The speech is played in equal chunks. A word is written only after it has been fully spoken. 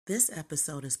This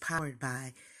episode is powered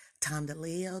by Tom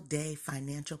DeLeo Day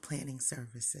Financial Planning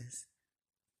Services.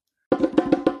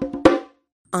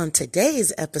 On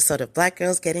today's episode of Black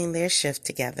Girls Getting Their Shift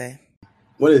Together.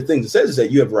 One of the things it says is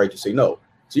that you have a right to say no.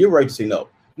 So you have a right to say no.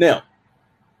 Now,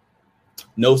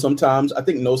 no sometimes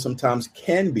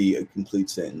can be a complete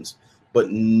sentence, but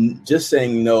just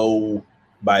saying no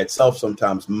by itself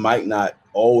sometimes might not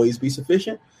always be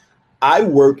sufficient. I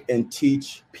work and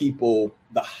teach people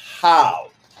the how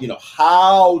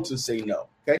to say no.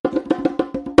 Okay.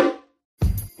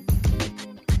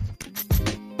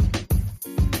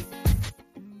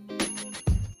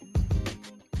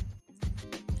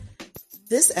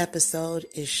 This episode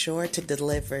is sure to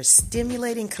deliver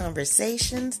stimulating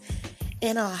conversations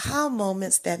and aha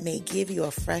moments that may give you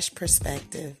a fresh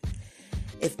perspective.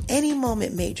 If any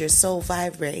moment made your soul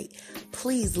vibrate,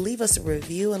 please leave us a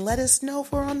review and let us know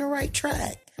if we're on the right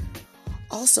track.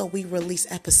 Also, we release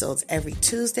episodes every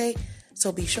Tuesday,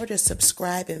 so be sure to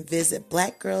subscribe and visit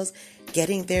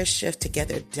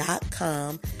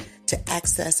blackgirlsgettingtheirshifttogether.com to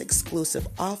access exclusive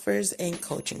offers and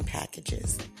coaching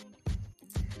packages.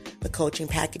 The coaching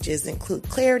packages include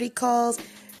clarity calls,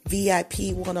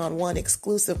 VIP one-on-one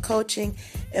exclusive coaching,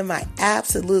 and my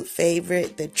absolute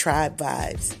favorite, the Tribe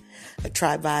Vibes. A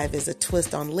Tribe Vibe is a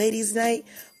twist on Ladies' Night,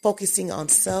 focusing on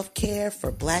self-care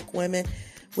for Black women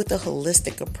with a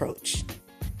holistic approach.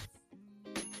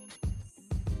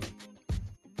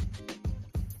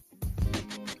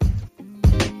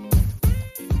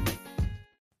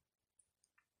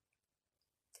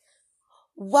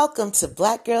 Welcome to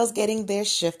Black Girls Getting Their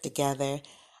Shift Together.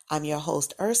 I'm your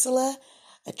host, Ursula,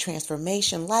 a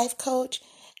transformation life coach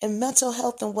and mental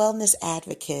health and wellness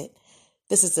advocate.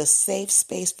 This is a safe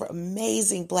space for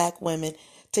amazing Black women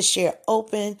to share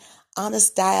open,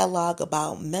 honest dialogue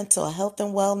about mental health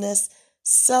and wellness,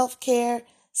 self-care,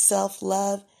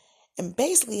 self-love, and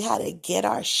basically how to get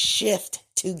our shift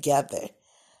together.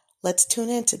 Let's tune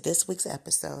into this week's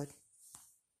episode.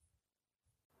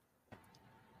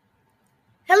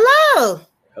 Hello.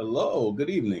 Hello. Good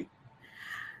evening.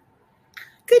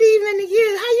 Good evening to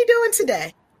you. How you doing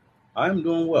today? I'm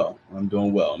doing well. I'm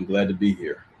glad to be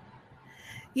here.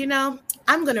 I'm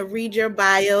going to read your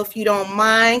bio if you don't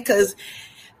mind, because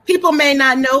people may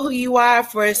not know who you are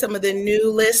for some of the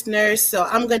new listeners. So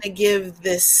I'm going to give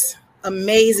this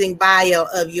amazing bio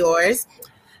of yours.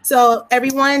 So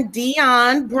everyone,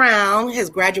 Dion Brown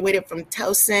has graduated from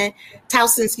Towson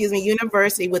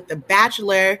University with a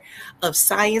Bachelor of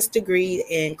Science degree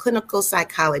in clinical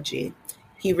psychology.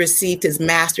 He received his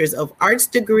Master's of Arts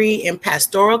degree in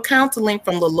pastoral counseling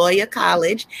from Loyola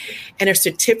College and a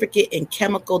certificate in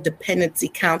chemical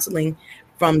dependency counseling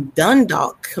from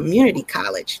Dundalk Community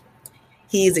College.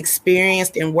 He is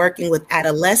experienced in working with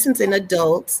adolescents and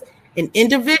adults in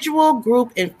individual,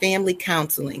 group, and family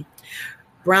counseling.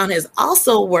 Brown has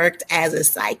also worked as a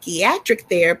psychiatric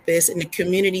therapist in the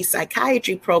community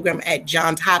psychiatry program at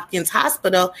Johns Hopkins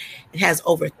Hospital and has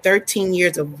over 13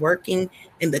 years of working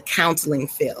in the counseling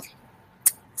field.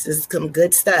 This is some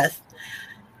good stuff.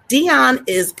 Dion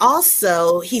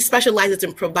he specializes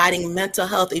in providing mental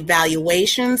health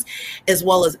evaluations as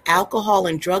well as alcohol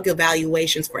and drug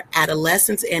evaluations for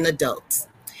adolescents and adults.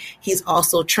 He's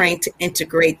also trained to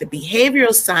integrate the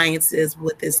behavioral sciences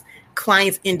with his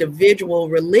clients' individual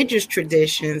religious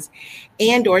traditions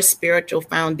and or spiritual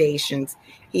foundations.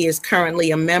 He is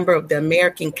currently a member of the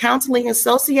American Counseling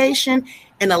Association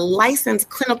and a licensed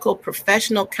clinical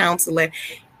professional counselor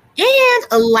and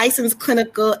a licensed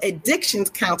clinical addictions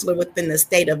counselor within the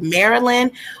state of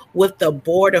Maryland with the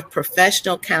Board of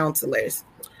Professional Counselors.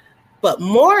 But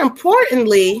more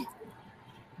importantly,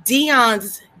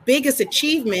 Dion's biggest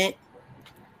achievement,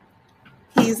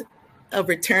 he's a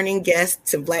returning guest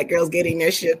to Black Girls Getting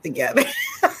Their Shit Together.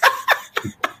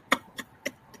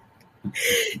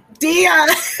 Dion,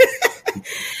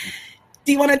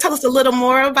 do you want to tell us a little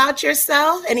more about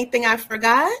yourself? Anything I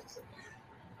forgot?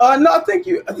 No, I think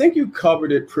you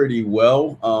covered it pretty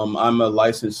well. I'm a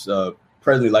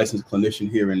presently licensed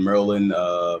clinician here in Maryland,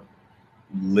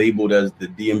 labeled as the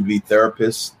DMV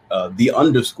therapist, the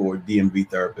 _DMV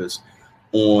therapist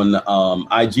on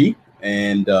IG.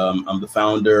 And I'm the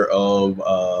founder of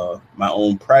my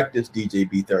own practice,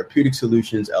 DJB Therapeutic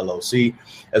Solutions, LLC,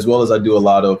 as well as I do a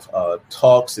lot of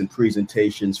talks and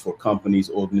presentations for companies,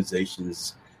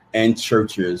 organizations, and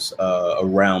churches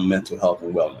around mental health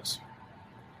and wellness.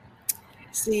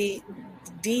 See,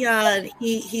 Dion,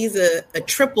 he's a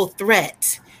triple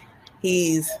threat.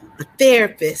 He's a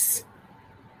therapist,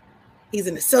 he's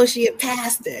an associate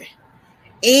pastor,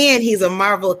 and he's a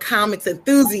Marvel Comics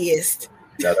enthusiast.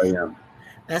 That I am.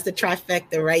 That's the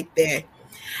trifecta right there.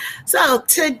 So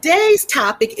today's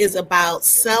topic is about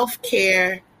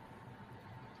self-care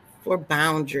for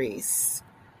boundaries.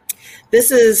 This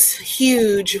is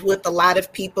huge with a lot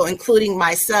of people, including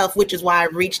myself, which is why I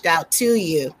reached out to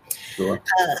you. Sure.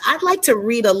 I'd like to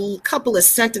read a couple of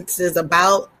sentences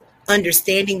about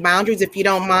understanding boundaries, if you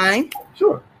don't mind.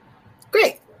 Sure.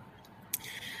 Great.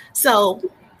 So,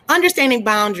 understanding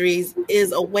boundaries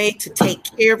is a way to take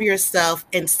care of yourself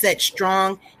and set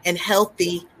strong and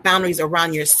healthy boundaries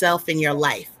around yourself and your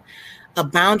life. A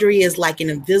boundary is like an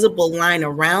invisible line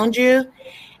around you,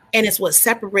 and it's what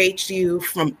separates you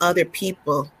from other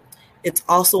people. It's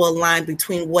also a line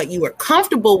between what you are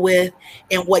comfortable with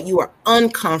and what you are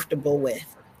uncomfortable with,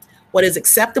 what is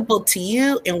acceptable to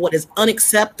you and what is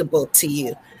unacceptable to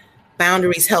you.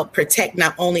 Boundaries help protect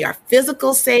not only our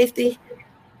physical safety,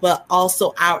 but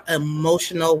also our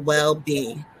emotional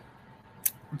well-being.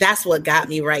 That's what got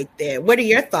me right there. What are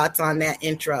your thoughts on that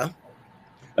intro?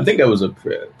 I think that was a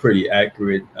pretty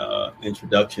accurate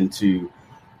introduction to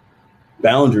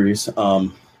boundaries.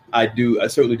 I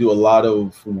certainly do a lot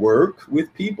of work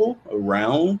with people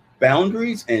around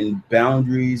boundaries and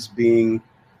boundaries being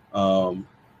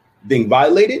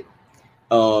violated.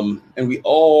 And we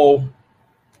all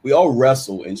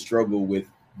wrestle and struggle with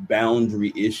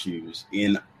boundary issues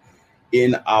in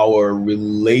our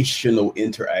relational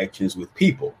interactions with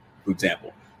people, for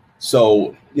example.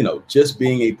 So, just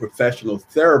being a professional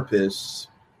therapist,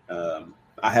 I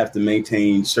have to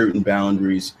maintain certain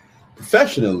boundaries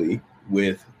professionally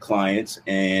with clients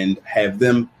and have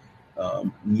them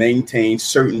maintain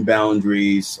certain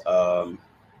boundaries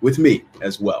with me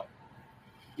as well.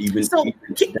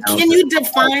 Can you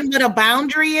define what a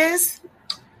boundary is?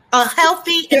 A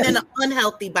healthy and then an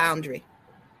unhealthy boundary.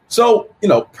 So,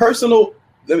 personal.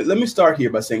 Let me start here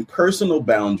by saying personal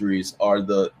boundaries are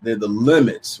they're the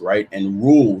limits, right, and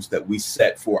rules that we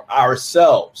set for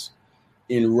ourselves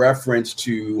in reference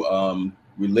to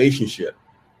relationship.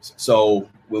 So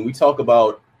when we talk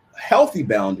about healthy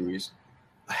boundaries,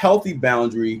 a healthy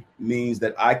boundary means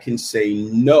that I can say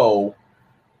no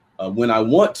when I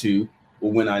want to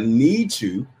or when I need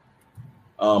to,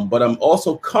 but I'm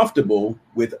also comfortable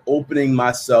with opening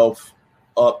myself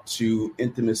up to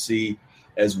intimacy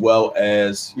as well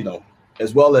as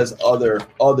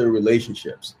other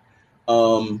relationships.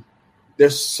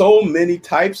 There's so many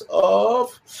types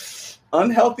of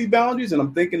unhealthy boundaries, and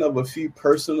I'm thinking of a few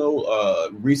personal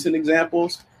recent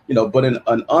examples, but an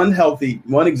unhealthy,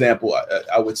 one example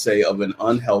I would say of an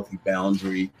unhealthy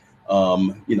boundary,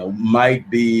 might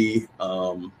be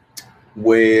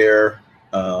where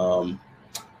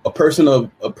a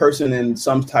person in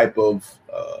some type of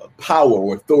power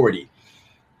or authority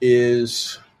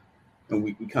is, and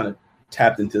we kind of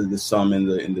tapped into this some in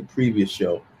the previous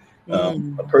show.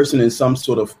 A person in some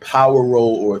sort of power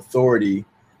role or authority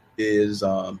is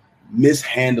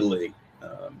mishandling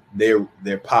their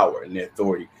power and their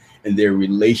authority and their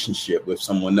relationship with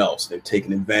someone else. They're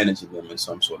taking advantage of them in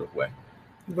some sort of way.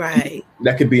 Right.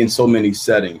 That could be in so many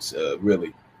settings,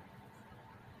 really.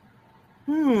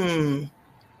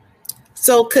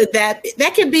 So could that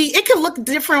could be, it could look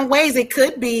different ways. It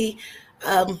could be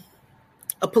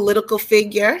a political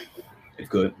figure. It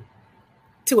could.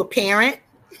 To a parent.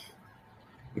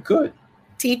 It could.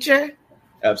 Teacher.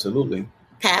 Absolutely.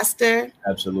 Pastor.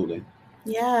 Absolutely.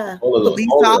 Yeah. All of those. Police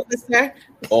officer.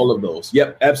 All of those.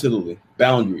 Yep. Absolutely.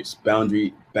 Boundaries.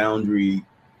 Boundary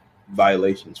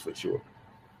violations for sure.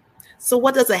 So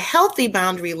what does a healthy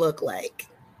boundary look like?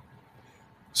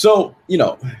 So,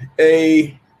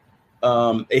 a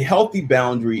healthy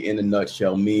boundary in a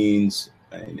nutshell means,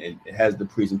 and it has the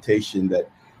presentation that,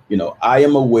 I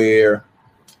am aware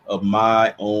of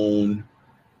my own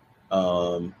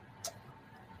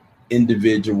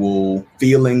individual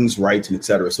feelings, rights, and et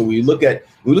cetera. So we look at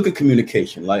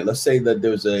communication. Like, let's say that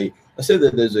there's a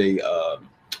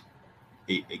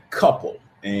couple,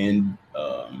 and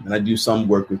I do some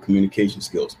work with communication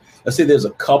skills. Let's say there's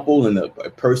a couple and a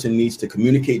person needs to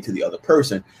communicate to the other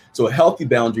person. So a healthy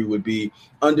boundary would be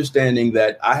understanding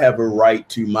that I have a right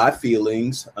to my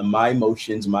feelings, my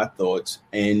emotions, my thoughts,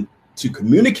 and to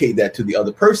communicate that to the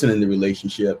other person in the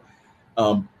relationship,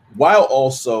 while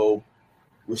also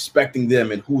respecting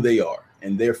them and who they are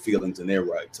and their feelings and their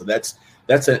rights. So that's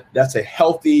a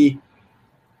healthy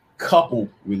couple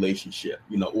relationship,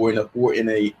 or in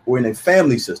a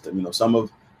family system.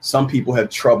 Some people have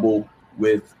trouble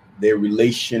with their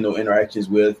relational interactions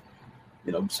with,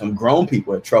 some grown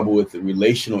people have trouble with the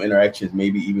relational interactions,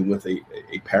 maybe even with a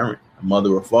parent, a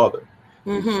mother or father.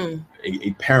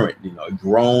 A parent, a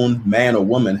grown man or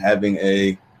woman having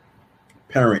a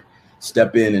parent.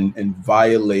 step in and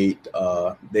violate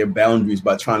their boundaries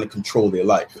by trying to control their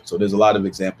life. So there's a lot of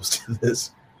examples to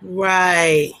this.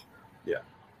 Right. Yeah.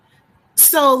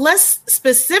 So let's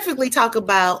specifically talk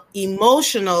about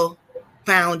emotional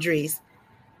boundaries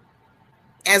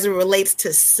as it relates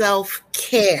to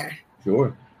self-care.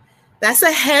 Sure. That's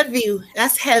heavy.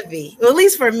 Well, at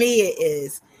least for me, it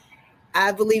is.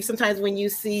 I believe sometimes when you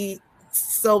see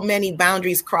so many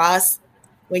boundaries crossed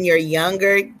when you're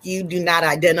younger, you do not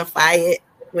identify it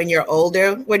when you're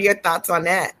older. What are your thoughts on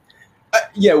that?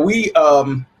 We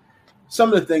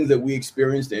some of the things that we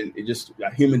experienced in just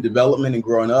human development and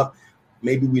growing up,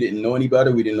 maybe we didn't know any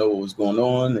better. We didn't know what was going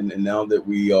on, and now that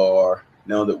we are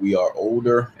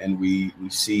older and we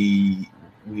see,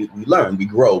 we learn, we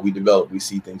grow, we develop, we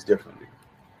see things differently.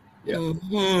 Yeah.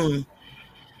 Mm-hmm.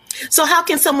 So how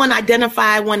can someone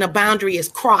identify when a boundary is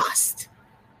crossed?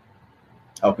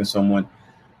 How can someone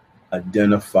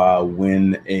identify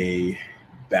when a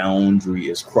boundary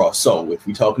is crossed? So if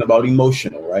we're talking about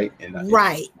emotional, right?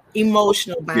 Right.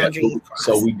 Emotional boundary. Yeah,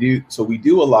 so we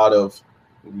do a lot of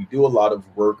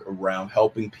work around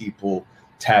helping people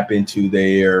tap into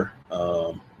their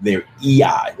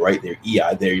EI, right?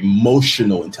 Their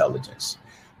emotional intelligence.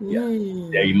 Yeah,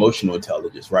 their emotional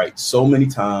intelligence, right? So many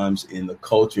times in the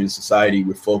culture and society,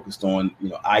 we're focused on,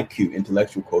 IQ,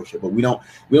 intellectual quotient, but we don't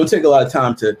take a lot of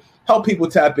time to help people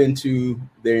tap into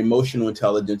their emotional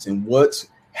intelligence and what's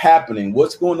happening,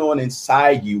 what's going on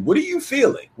inside you. What are you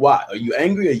feeling? Why? Are you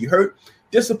angry? Are you hurt?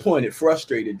 Disappointed,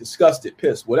 frustrated, disgusted,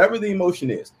 pissed, whatever the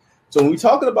emotion is. So when we're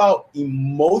talking about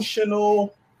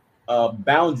emotional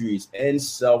boundaries and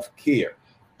self-care,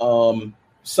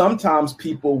 sometimes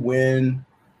people, when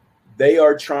they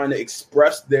are trying to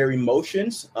express their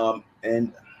emotions,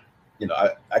 and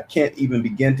I can't even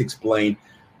begin to explain.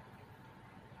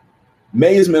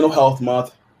 May is Mental Health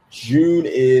Month. June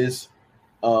is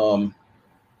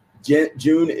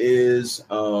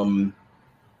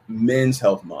Men's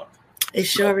Health Month. It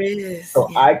sure is. So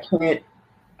yeah.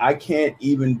 I can't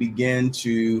even begin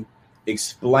to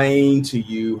explain to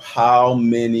you how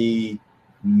many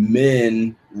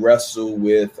men wrestle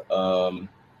with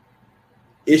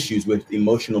issues with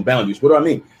emotional boundaries. What do I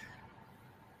mean?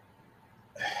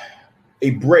 A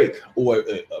break or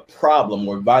a problem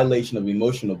or violation of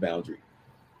emotional boundary.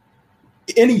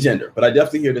 Any gender, but I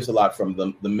definitely hear this a lot from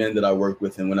the men that I work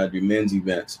with and when I do men's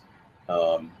events.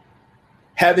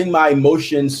 Having my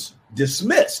emotions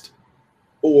dismissed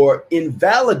or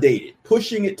invalidated,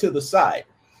 pushing it to the side.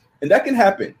 And that can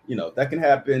happen, that can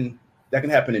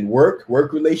happen in work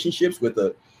relationships with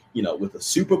a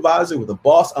supervisor, with a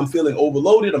boss. I'm feeling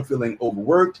overloaded. I'm feeling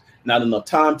overworked, not enough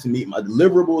time to meet my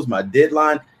deliverables, my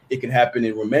deadline. It can happen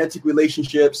in romantic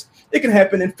relationships. It can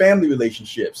happen in family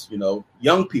relationships.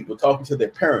 Young people talking to their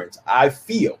parents. I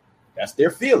feel, that's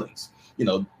their feelings.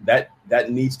 That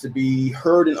needs to be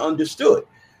heard and understood.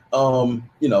 So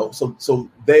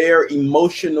their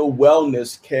emotional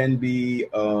wellness can be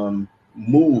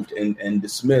moved and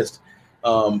dismissed.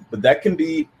 But that can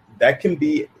be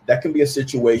a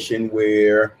situation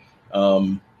where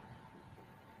a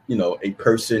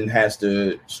person has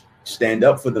to stand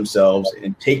up for themselves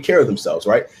and take care of themselves,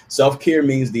 right? Self-care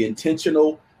means the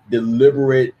intentional,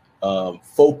 deliberate,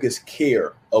 focused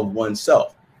care of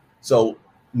oneself. So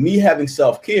me having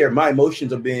self-care, my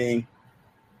emotions are being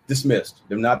dismissed.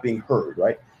 They're not being heard,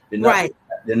 right? They're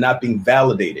not being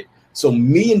validated. So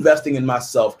me investing in my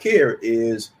self-care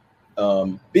is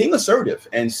being assertive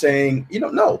and saying,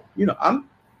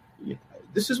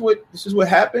 this is what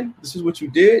happened. This is what you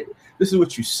did. This is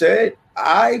what you said.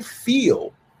 I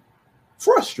feel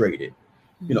frustrated.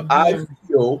 I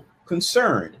feel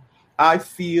concerned. I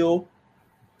feel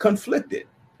conflicted,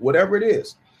 whatever it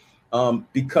is.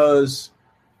 Because,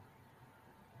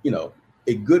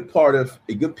 a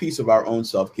good piece of our own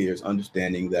self-care is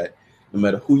understanding that no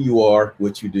matter who you are,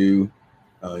 what you do,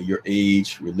 your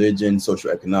age, religion,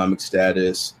 socioeconomic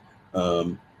status,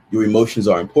 your emotions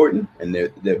are important and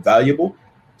they're valuable.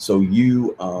 So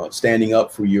you standing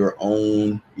up for your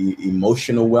own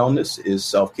emotional wellness is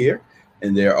self-care.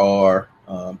 And there are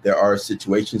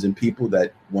situations and people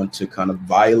that want to kind of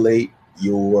violate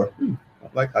your, I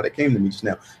like how that came to me just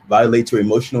now, violate your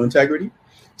emotional integrity.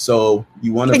 So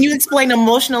you want to. Can you explain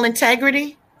emotional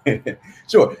integrity?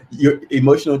 Sure. Your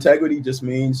emotional integrity just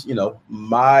means,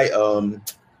 my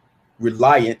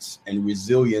reliance and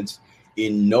resilience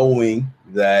in knowing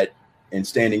that and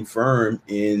standing firm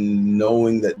in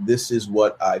knowing that this is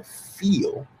what I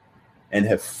feel and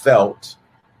have felt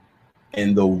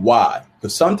and the why.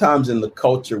 Because sometimes in the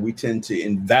culture, we tend to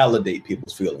invalidate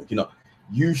people's feelings.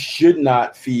 You should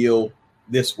not feel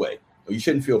this way. or you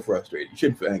shouldn't feel frustrated. You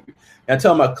shouldn't feel angry. And I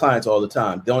tell my clients all the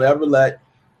time, don't ever let,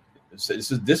 for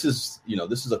example,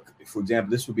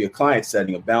 this would be a client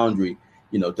setting a boundary.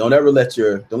 Don't ever let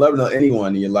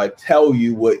anyone in your life tell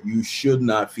you what you should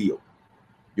not feel.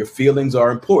 Your feelings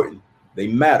are important. They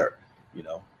matter.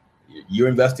 You're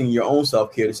investing in your own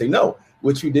self-care to say, no,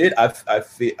 what you did, I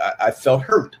felt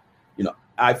hurt.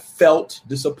 I felt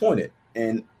disappointed,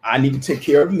 and I need to take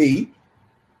care of me.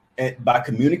 And by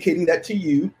communicating that to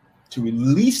you, to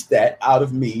release that out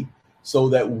of me so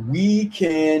that we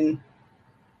can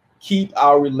keep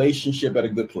our relationship at a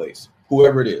good place,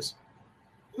 whoever it is.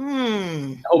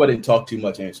 I hope I didn't talk too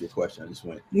much to answer your question. I just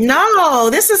went. No,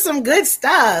 this is some good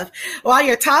stuff. While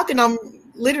you're talking, I'm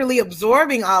literally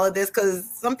absorbing all of this because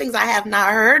some things I have not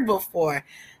heard before.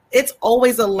 It's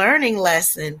always a learning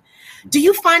lesson. Do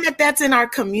you find that that's in our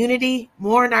community,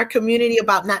 more in our community,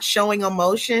 about not showing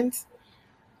emotions?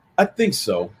 I think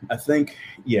so. I think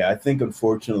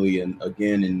unfortunately, and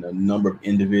again, in a number of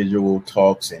individual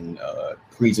talks and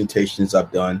presentations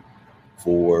I've done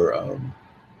for,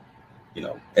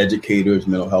 educators,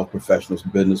 mental health professionals,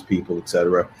 business people, et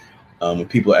cetera, when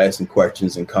people are asking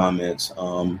questions and comments,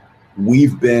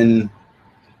 we've been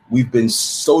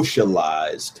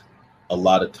socialized a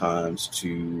lot of times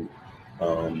to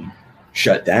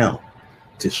shut down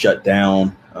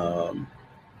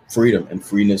freedom and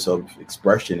freeness of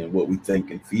expression and what we think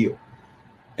and feel.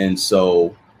 And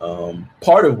so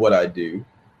part of what I do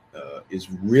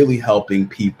is really helping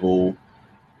people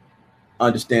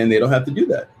understand they don't have to do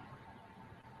that.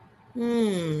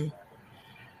 That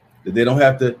they don't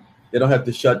have to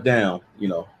shut down,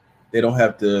 they don't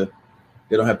have to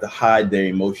hide their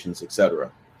emotions,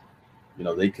 etc.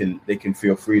 They can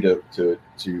feel free to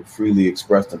freely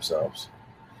express themselves.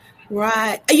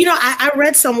 Right. I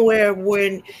read somewhere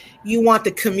when you want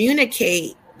to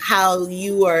communicate how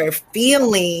you are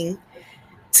feeling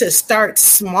to start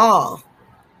small.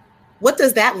 What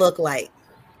does that look like?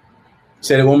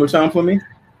 Say that one more time for me.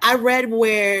 I read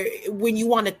where when you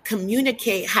want to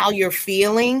communicate how you're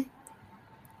feeling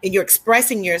and you're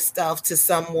expressing yourself to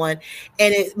someone,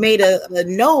 and it made a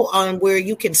note on where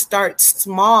you can start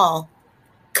small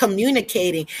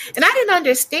communicating. And I didn't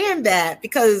understand that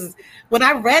because when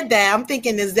I read that, I'm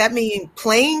thinking, does that mean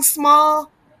playing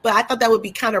small? But I thought that would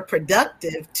be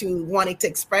counterproductive to wanting to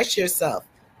express yourself.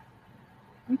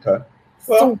 Okay.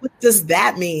 Well, so what does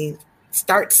that mean?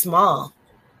 Start small.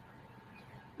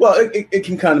 Well, it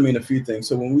can kind of mean a few things.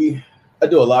 So I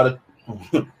do a lot of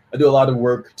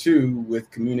work too with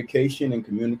communication and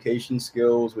communication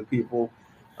skills with people.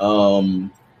 Working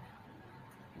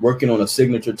on a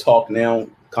signature talk now,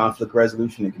 conflict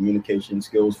resolution and communication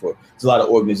skills there's a lot of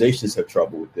organizations have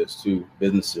trouble with this too,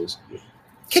 businesses.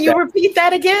 Can you repeat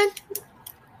that again?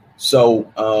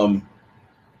 So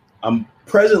I'm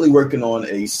presently working on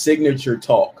a signature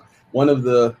talk. I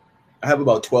have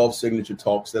about 12 signature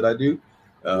talks that I do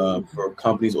for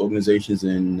companies, organizations,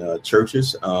 and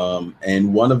churches.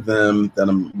 And one of them that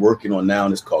I'm working on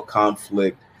now is called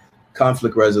conflict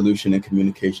resolution and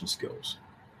communication skills.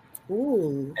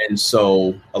 Ooh. And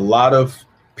so a lot of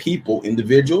people,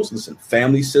 individuals,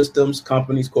 family systems,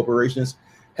 companies, corporations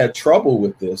have trouble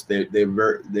with this. They're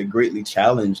greatly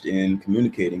challenged in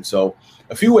communicating. So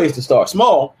a few ways to start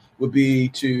small would be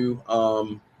to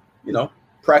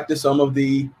practice some of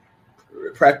the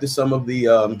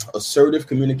assertive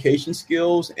communication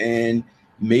skills, and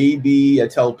maybe I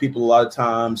tell people a lot of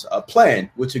times plan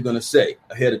what you're going to say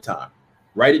ahead of time.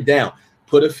 Write it down.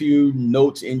 Put a few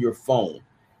notes in your phone.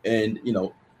 And,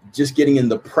 just getting in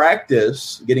the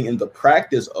practice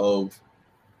of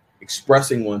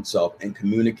expressing oneself and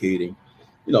communicating,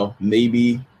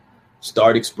 maybe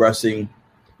start expressing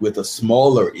with a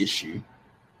smaller issue,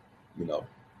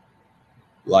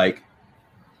 like,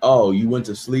 oh, you went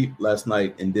to sleep last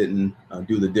night and didn't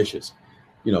do the dishes,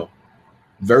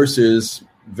 versus,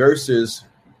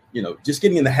 just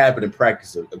getting in the habit and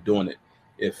practice of doing it.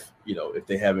 If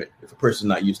a person's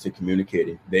not used to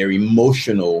communicating their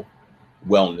emotional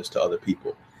wellness to other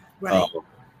people, right?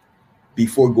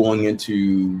 Before going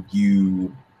into,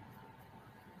 you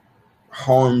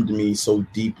harmed me so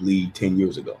deeply 10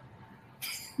 years ago.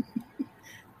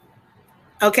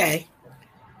 Okay.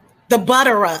 The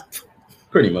butter up.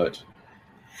 Pretty much.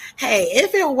 Hey,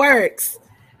 if it works,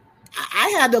 I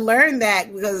had to learn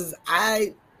that because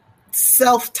I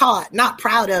self-taught, not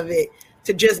proud of it,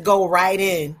 to just go right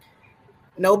in.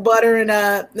 No buttering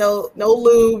up, no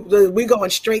lube. We going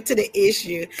straight to the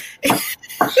issue. I'm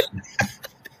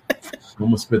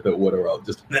gonna spit that water out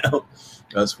just now.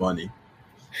 That's funny.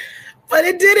 But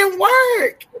it didn't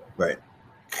work. Right.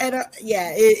 And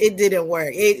it didn't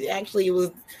work. It actually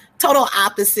was total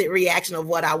opposite reaction of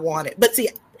what I wanted. But see,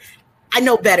 I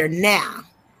know better now.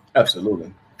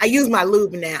 Absolutely. I use my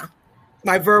lube now,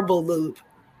 my verbal lube.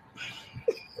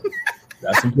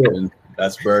 That's important.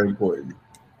 That's very important.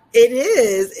 It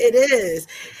is. It is.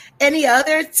 Any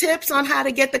other tips on how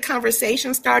to get the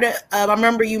conversation started? I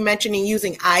remember you mentioning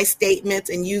using I statements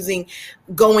and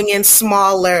going in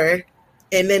smaller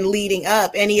and then leading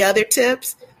up. Any other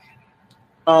tips?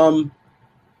 I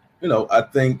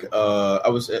think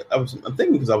I'm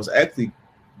thinking because I was actually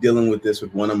dealing with this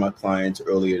with one of my clients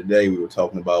earlier today. We were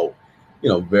talking about,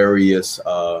 various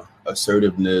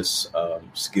assertiveness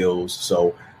skills.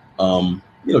 So,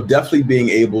 definitely being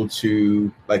able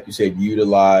to, like you said,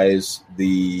 utilize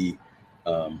the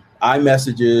I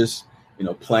messages,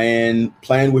 plan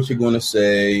what you're going to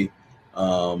say,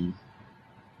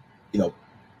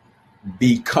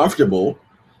 be comfortable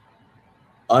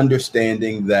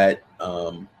understanding that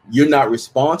you're not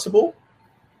responsible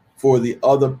for the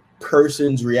other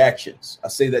person's reactions. I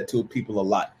say that to people a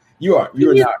lot. You are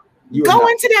not. Go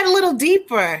into that a little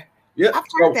deeper. Yeah, I've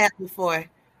heard that before.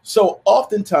 So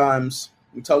oftentimes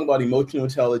we talk about emotional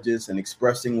intelligence and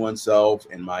expressing oneself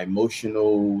and my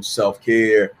emotional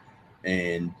self-care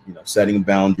and, setting a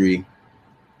boundary.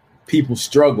 People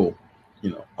struggle.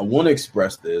 I want to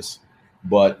express this,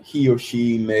 but he or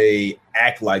she may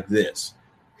act like this.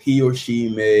 He or she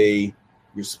may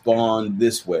respond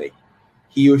this way.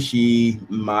 He or she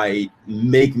might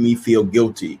make me feel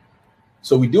guilty.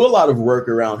 So we do a lot of work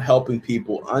around helping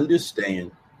people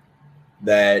understand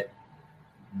that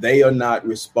they are not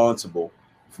responsible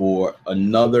for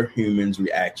another human's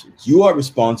reactions. You are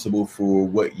responsible for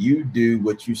what you do,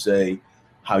 what you say,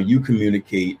 how you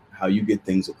communicate, how you get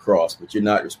things across, but you're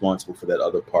not responsible for that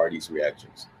other party's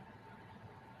reactions.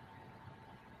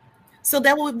 So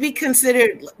that would be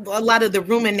considered a lot of the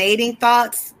ruminating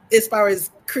thoughts as far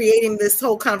as creating this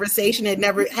whole conversation that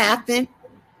never happened?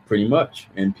 Pretty much.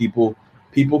 And people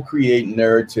create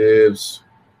narratives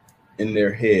in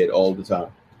their head all the time.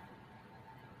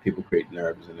 People create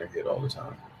narratives in their head all the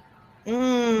time.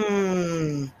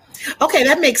 Okay,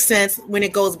 that makes sense when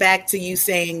it goes back to you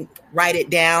saying, write it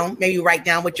down. Maybe write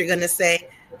down what you're going to say.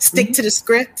 Stick to the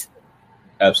script.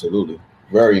 Absolutely.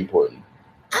 Very important.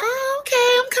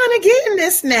 Okay, I'm kind of getting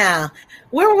this now.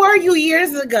 Where were you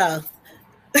years ago?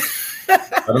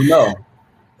 I don't know.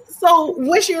 So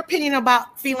what's your opinion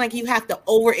about feeling like you have to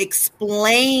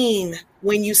over-explain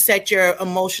when you set your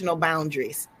emotional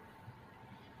boundaries?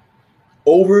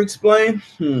 Over-explain?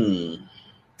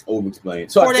 Over-explain.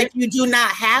 So or that you do not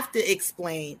have to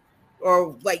explain?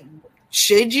 Or like,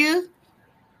 should you?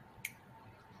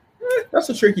 That's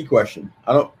a tricky question.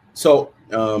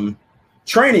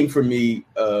 Training for me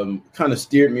kind of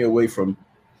steered me away from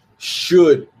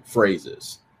should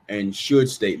phrases and should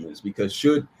statements, because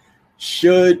should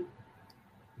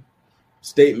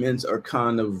statements are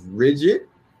kind of rigid.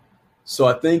 So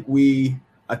I think we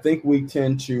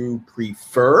tend to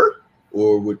prefer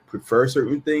or would prefer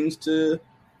certain things to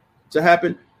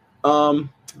happen. Let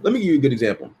me give you a good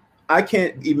example. I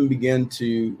can't even begin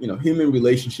to, human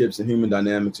relationships and human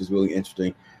dynamics is really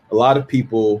interesting. A lot of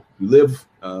people, you live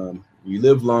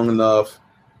long enough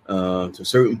to a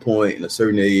certain point in a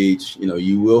certain age,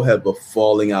 you will have a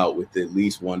falling out with at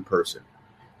least one person,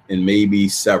 and maybe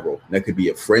several. That could be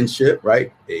a friendship,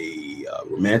 right? A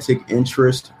romantic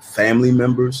interest, family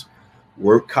members,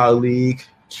 work colleague,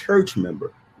 church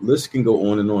member. List can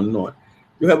go on and on and on.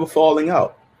 You have a falling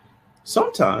out.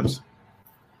 Sometimes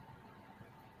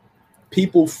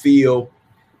people feel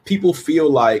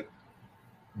like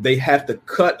they have to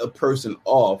cut a person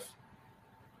off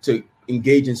to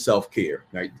engage in self-care,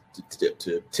 right?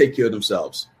 To take care of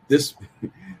themselves. This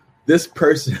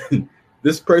person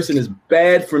is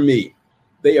bad for me.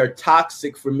 They are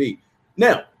toxic for me.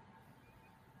 Now,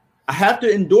 I have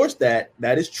to endorse that.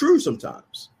 That is true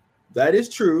sometimes. That is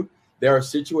true. There are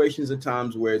situations at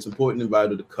times where it's important and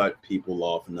vital to cut people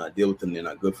off and not deal with them. They're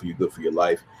not good for you, good for your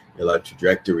life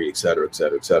trajectory, et cetera, et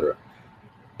cetera, et cetera.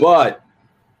 But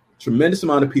tremendous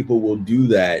amount of people will do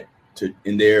that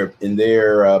in their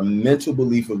mental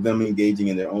belief of them engaging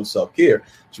in their own self-care.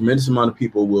 Tremendous amount of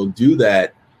people will do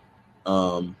that,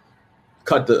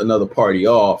 cut another party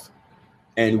off,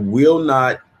 and will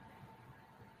not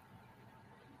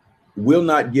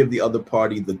give the other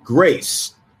party the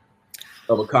grace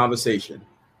of a conversation.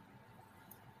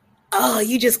 Oh,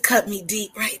 you just cut me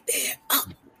deep right there. Oh.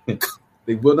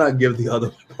 They will not give the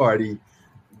other party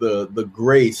the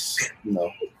grace,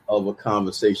 of a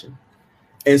conversation.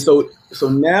 And so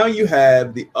now you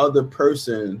have the other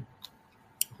person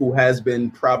who has been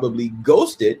probably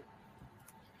ghosted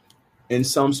in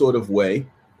some sort of way,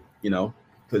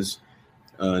 because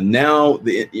Now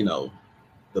the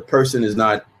person is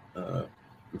not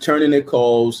returning their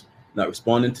calls, not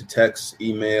responding to texts,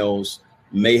 emails,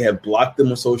 may have blocked them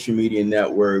on social media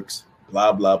networks,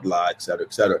 blah, blah, blah, et cetera,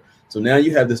 et cetera. So now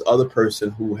you have this other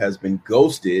person who has been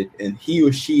ghosted, and he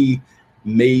or she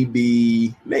may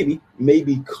be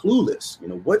clueless.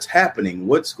 What's happening?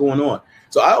 What's going on?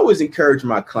 So I always encourage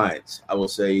my clients. I will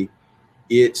say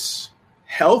it's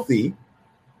healthy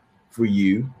for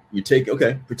you. You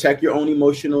protect your own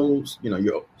emotional,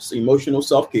 your emotional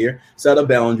self-care, set a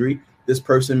boundary. This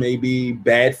person may be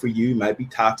bad for you, might be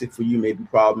toxic for you, maybe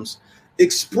problems.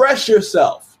 Express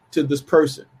yourself to this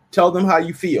person. Tell them how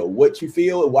you feel, what you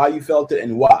feel, why you felt it,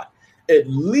 and why. At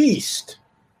least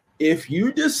if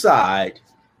you decide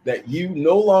that you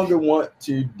no longer want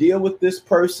to deal with this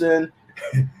person,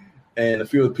 and a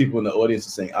few of the people in the audience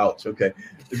are saying, ouch, okay.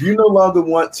 If you no longer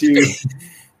want to,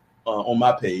 on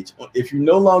my page, if you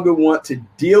no longer want to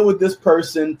deal with this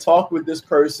person, talk with this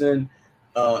person,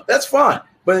 that's fine.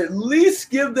 But at least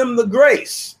give them the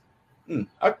grace.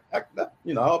 I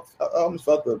almost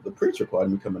felt the preacher part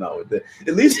of me coming out with that.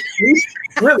 At least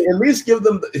give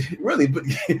them give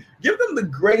them the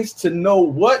grace to know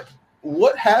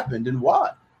what happened and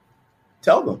why.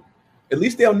 Tell them. At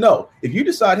least they'll know. If you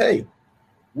decide, hey,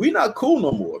 we're not cool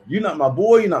no more. You're not my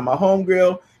boy. You're not my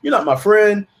homegirl. You're not my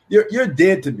friend. You're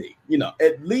dead to me.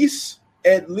 At least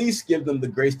give them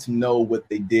the grace to know what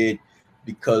they did,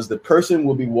 because the person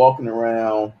will be walking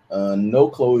around no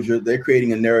closure. They're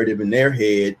creating a narrative in their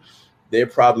head. They're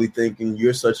probably thinking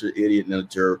you're such an idiot and a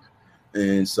jerk.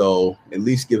 And so at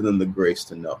least give them the grace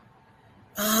to know.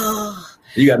 Oh,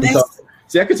 you got to talk.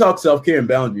 See, I could talk self-care and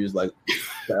boundaries like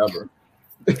forever.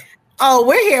 Oh,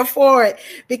 we're here for it,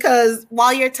 because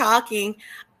while you're talking,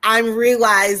 I'm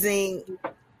realizing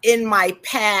in my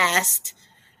past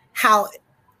how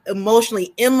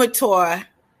emotionally immature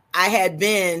I had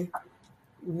been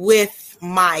with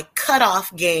my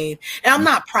cutoff game. And I'm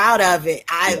not proud of it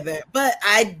either, but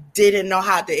I didn't know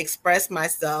how to express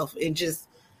myself and just,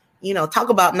 talk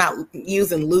about not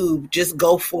using lube. Just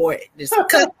go for it. Just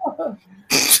cut.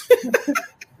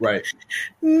 Right.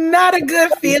 Not a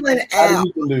good feeling Gotta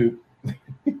use the lube.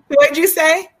 What'd you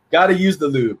say? Gotta use the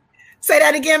lube. Say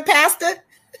that again, Pastor.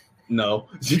 No.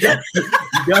 It's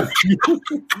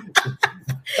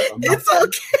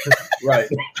okay. Right.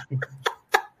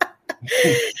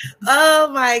 Oh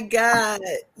my God.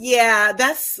 Yeah,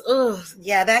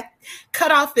 that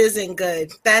cutoff isn't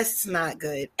good. That's not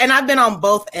good. And I've been on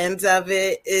both ends of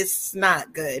it. It's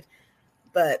not good.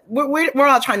 But we're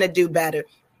all trying to do better.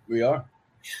 We are.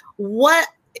 What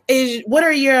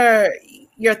are your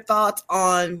thoughts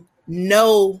on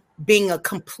no being a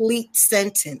complete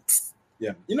sentence?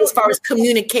 Yeah. As far as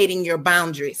communicating your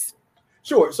boundaries.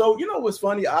 Sure. So what's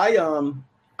funny? I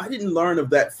didn't learn of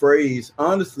that phrase,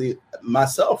 honestly,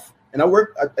 myself. And I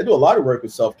do a lot of work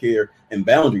with self-care and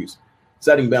boundaries,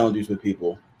 setting boundaries with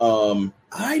people.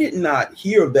 I did not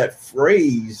hear of that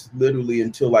phrase literally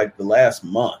until like the last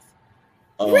month.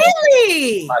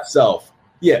 Really? Myself.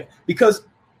 Yeah. Because,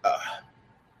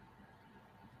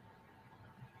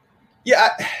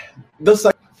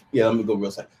 let me go real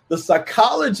side. The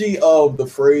psychology of the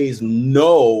phrase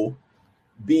no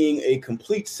being a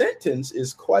complete sentence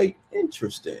is quite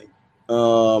interesting.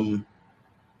 I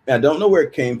don't know where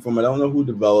it came from. I don't know who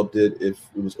developed it, if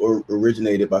it was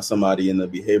originated by somebody in the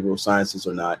behavioral sciences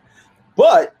or not.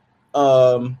 But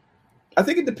I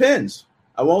think it depends.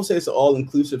 I won't say it's an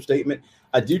all-inclusive statement.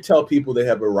 I do tell people they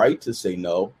have a right to say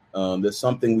no. There's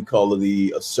something we call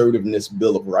the Assertiveness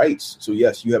Bill of Rights. So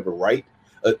yes, you have a right.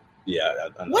 I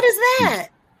know. What is that?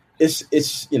 It's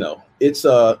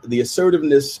the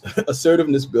assertiveness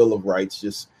Bill of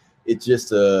Rights. It's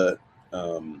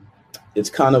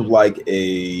kind of like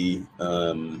a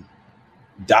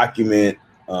document.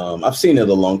 I've seen it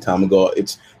a long time ago.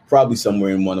 It's probably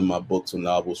somewhere in one of my books or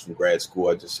novels from grad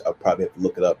school. I'll probably have to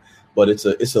look it up. But it's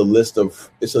a list of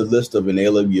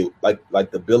inalienable,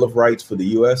 like the Bill of Rights for the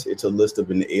U.S. It's a list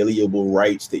of inalienable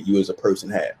rights that you as a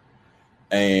person have.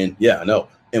 And yeah, I know.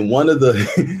 And one of the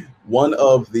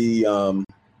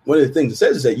things it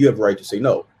says is that you have a right to say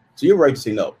no. So you have a right to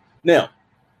say no. Now,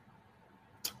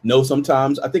 no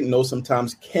sometimes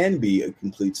can be a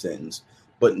complete sentence,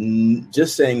 but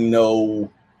just saying no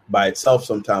by itself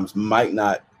sometimes might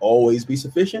not always be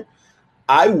sufficient.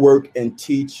 I work and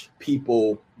teach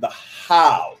people the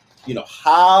how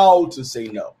to say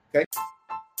no. Okay.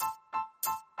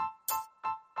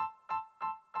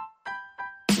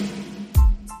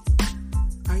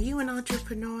 Are you an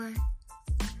entrepreneur?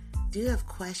 Do you have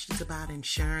questions about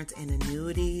insurance and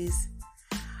annuities?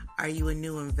 Are you a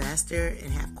new investor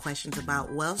and have questions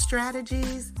about wealth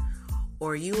strategies?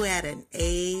 Or you at an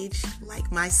age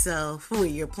like myself where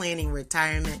you're planning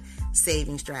retirement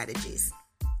saving strategies?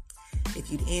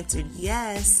 If you'd answered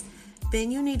yes,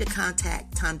 then you need to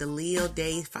contact Tom DeLeo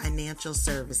Day Financial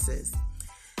Services.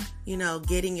 You know,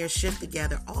 getting your shift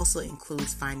together also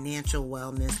includes financial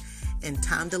wellness, and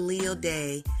Tom DeLeo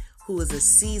Day, who is a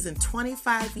seasoned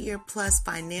 25-year plus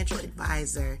financial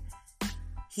advisor,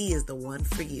 he is the one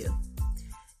for you.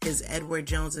 His Edward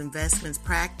Jones Investments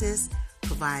practice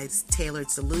provides tailored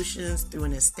solutions through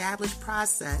an established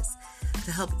process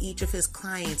to help each of his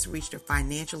clients reach their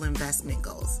financial investment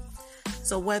goals.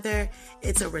 So whether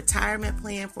it's a retirement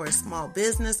plan for a small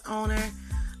business owner,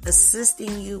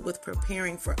 assisting you with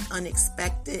preparing for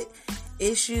unexpected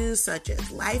issues such as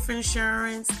life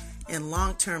insurance and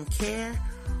long-term care,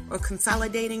 or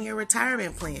consolidating your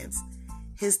retirement plans,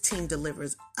 his team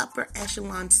delivers upper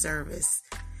echelon service,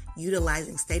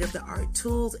 utilizing state-of-the-art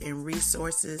tools and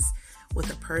resources with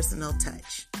a personal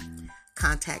touch.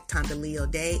 Contact Tom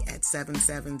DeLeo Day at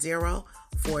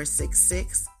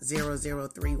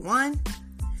 770-466-0031.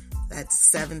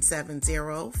 That's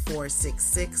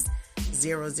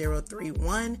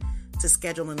 770-466-0031 to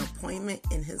schedule an appointment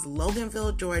in his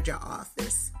Loganville, Georgia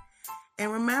office.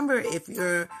 And remember, if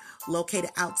you're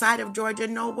located outside of Georgia,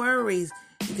 no worries.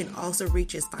 You can also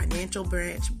reach his financial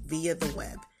branch via the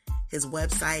web. His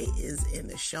website is in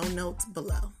the show notes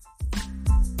below.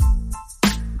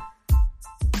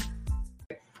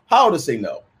 How to say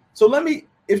no. So let me,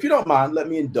 if you don't mind, let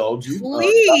me indulge you.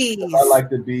 Please. I like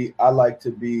to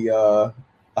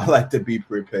be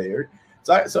prepared.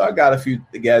 So I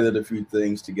gathered a few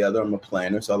things together. I'm a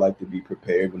planner, so I like to be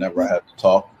prepared whenever I have to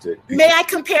talk to people. May I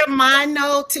compare my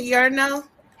no to your no?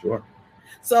 Sure.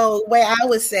 So the way I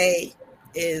would say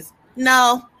is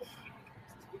no.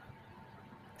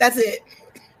 That's it.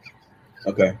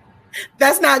 Okay.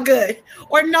 That's not good.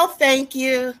 Or no, thank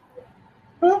you.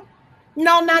 Huh?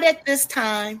 No, not at this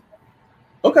time.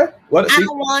 Okay. What? I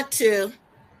don't want to.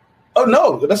 Oh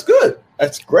no, that's good.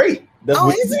 That's great. That's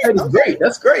great.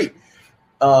 That's great.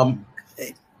 Yeah,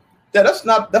 that's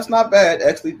not bad.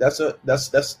 Actually,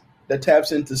 that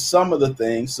taps into some of the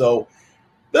things. So,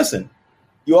 listen,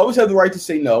 you always have the right to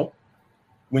say no.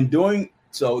 When doing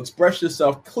so, express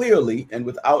yourself clearly and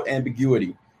without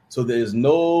ambiguity, so there's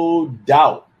no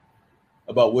doubt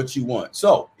about what you want.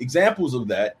 So, examples of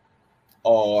that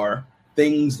are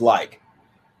things like,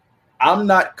 I'm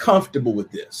not comfortable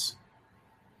with this.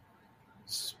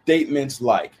 Statements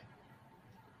like,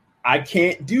 I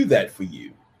can't do that for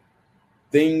you.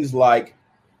 Things like,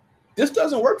 this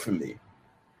doesn't work for me.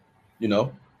 You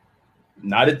know,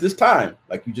 not at this time,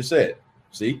 like you just said.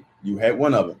 See, you had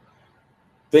one of them.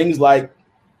 Things like,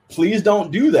 please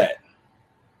don't do that.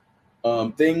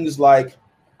 Things like,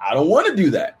 I don't want to do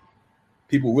that.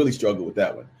 People really struggle with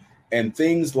that one. And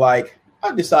things like,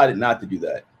 I decided not to do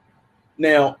that.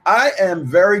 Now, I am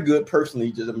very good personally,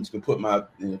 I'm just going to put my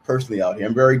personally out here.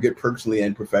 I'm very good personally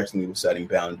and professionally with setting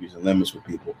boundaries and limits with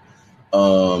people.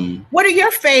 What are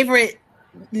your favorite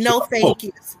no thank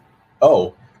yous?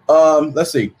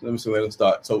 Let's see. Let me see where to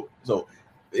start. So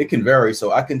it can vary.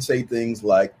 So I can say things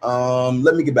like,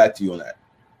 let me get back to you on that.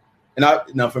 And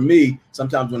now for me,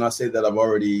 sometimes when I say that, I've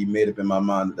already made up in my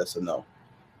mind that that's a no.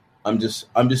 I'm just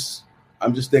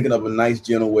thinking of a nice,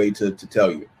 gentle way to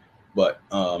tell you. But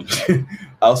I'll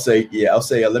say,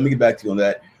 let me get back to you on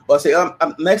that. Or I'll say, I'm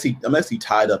actually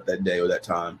tied up that day or that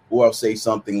time. Or I'll say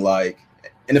something like,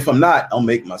 and if I'm not, I'll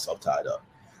make myself tied up.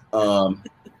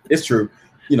 It's true,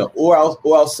 Or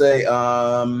I'll say,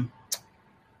 I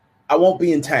won't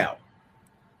be in town,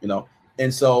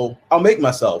 and so I'll make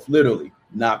myself literally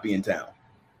not be in town.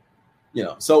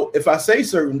 So if I say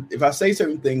certain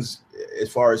things as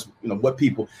far as what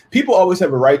people always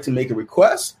have a right to make a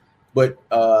request, but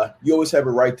you always have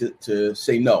a right to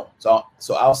say no. So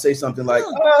I'll say something like,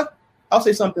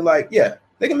 yeah,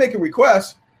 they can make a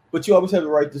request, but you always have the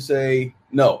right to say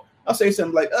no. I'll say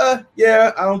something like,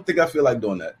 yeah, I don't think I feel like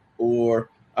doing that. Or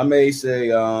I may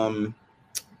say,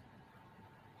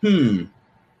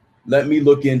 let me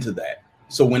look into that.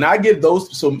 So when I give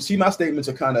those, so see, my statements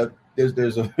are kind of,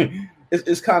 there's a,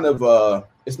 it's kind of,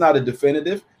 it's not a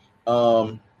definitive.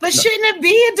 But shouldn't it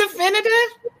be a definitive?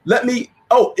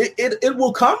 It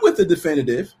will come with a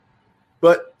definitive,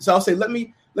 but so I'll say, let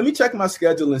me check my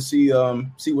schedule and see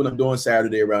what I'm doing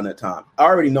Saturday around that time. I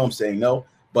already know I'm saying no,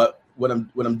 but what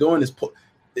I'm doing is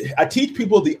I teach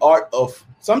people the art of,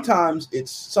 sometimes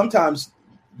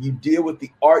you deal with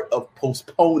the art of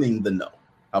postponing the no.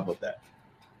 How about that?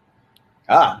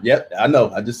 Yep, I know.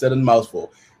 I just said a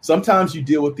mouthful. Sometimes you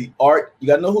deal with the art. You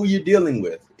got to know who you're dealing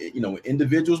with. When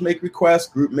individuals make requests,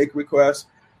 group make requests,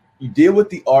 you deal with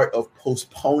the art of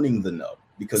postponing the no.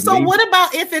 Because so what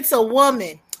about if it's a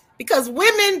woman? Because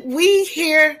women, we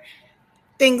hear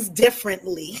things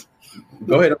differently.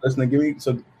 Go ahead, I'm listening. Give me.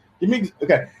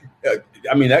 Okay.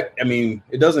 I mean,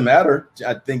 it doesn't matter.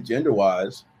 I think gender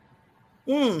wise.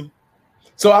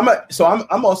 So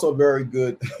I'm also very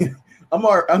good. I'm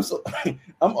also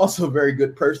very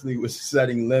good personally with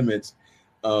setting limits.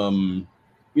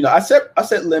 I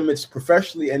set limits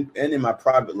professionally and in my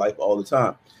private life all the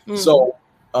time. So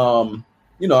I'm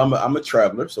a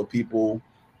traveler, so people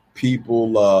pay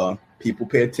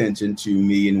attention to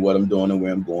me and what I'm doing and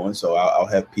where I'm going. So I'll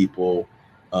have people,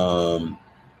 I'll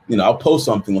post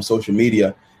something on social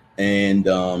media, and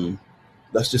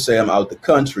let's just say I'm out the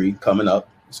country coming up.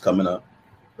 It's coming up.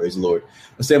 Praise the Lord.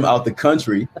 Let's say I'm out the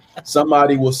country.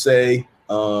 Somebody will say,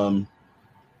 where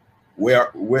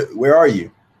are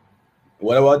you?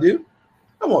 What do?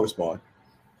 I won't respond.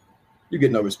 You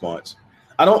get no response.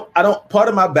 I don't part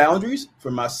of my boundaries for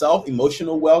myself,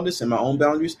 emotional wellness and my own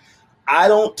boundaries, I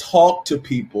don't talk to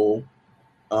people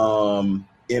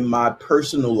in my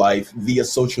personal life via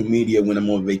social media when I'm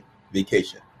on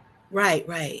vacation. Right.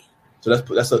 So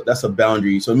that's a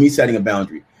boundary. So me setting a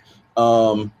boundary.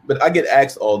 But I get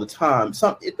asked all the time.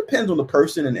 It depends on the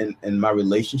person and my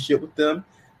relationship with them.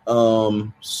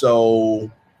 I'm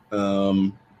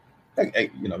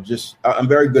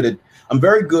very good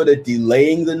at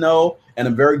delaying the no, and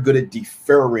I'm very good at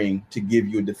deferring to give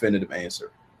you a definitive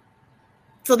answer.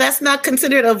 So that's not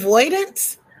considered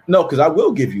avoidance? No, because I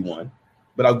will give you one,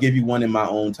 but I'll give you one in my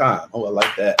own time. Oh, I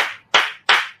like that.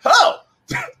 Oh,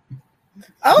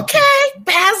 okay,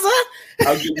 Bazza.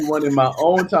 I'll give you one in my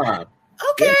own time.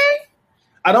 Okay. Yeah.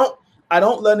 I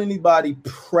don't let anybody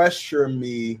pressure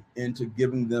me into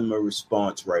giving them a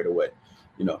response right away.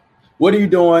 What are you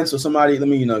doing? So somebody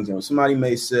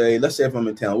may say, let's say if I'm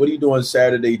in town, what are you doing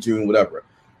Saturday, June, whatever.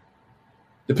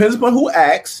 Depends upon who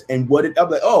asks and what I'm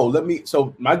like,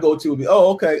 so my go-to would be,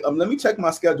 okay, let me check my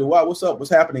schedule. Wow, what's up?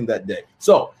 What's happening that day?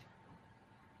 So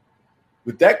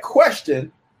with that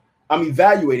question, I'm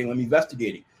evaluating, I'm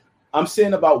investigating. I'm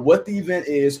saying about what the event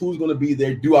is, who's going to be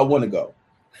there, do I want to go?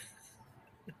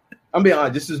 I'm being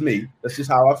honest, this is me. That's just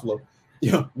how I flow.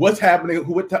 What's happening?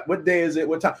 What day is it?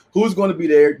 What time? Who's going to be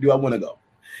there? Do I want to go?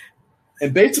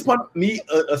 And based upon me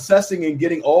assessing and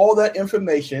getting all that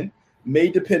information, may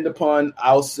depend upon.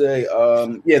 I'll say,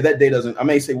 that day doesn't. I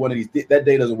may say one of these. That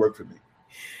day doesn't work for me.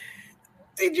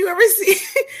 Did you ever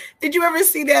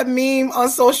see that meme on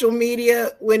social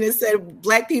media when it said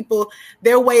Black people,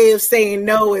 their way of saying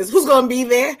no is who's going to be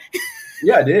there?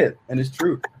 Yeah, I did, and it's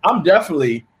true. I'm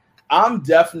definitely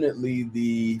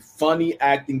the funny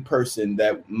acting person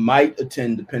that might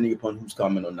attend depending upon who's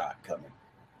coming or not coming.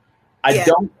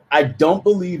 I don't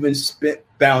believe in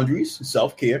boundaries,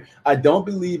 self-care. I don't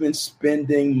believe in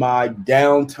spending my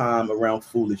downtime around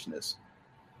foolishness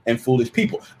and foolish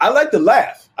people. I like to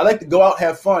laugh. I like to go out,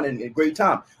 have fun, and a great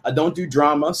time. I don't do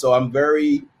drama, so I'm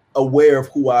very aware of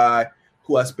who I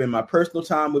spend my personal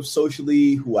time with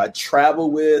socially, who I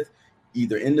travel with,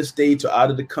 either in the States or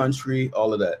out of the country,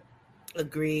 all of that.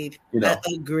 Agreed.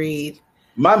 Agreed.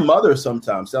 My mother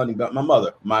sometimes, sounding about my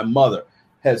mother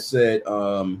has said,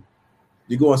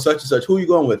 you're going such and such. Who are you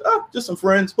going with? Oh, just some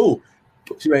friends. Who?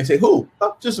 She may say, who?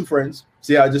 Oh, just some friends.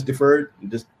 See how I just deferred?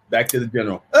 Just back to the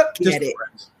general. Just some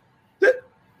friends.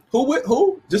 Who with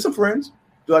who? Just some friends.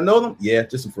 Do I know them? Yeah,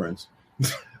 just some friends.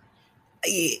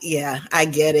 Yeah, I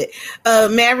get it.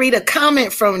 May I read a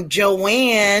comment from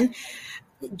Joanne?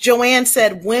 Joanne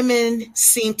said, women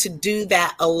seem to do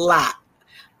that a lot.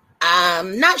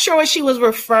 I'm not sure what she was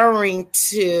referring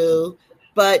to,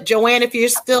 but Joanne, if you're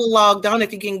still logged on,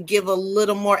 if you can give a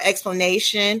little more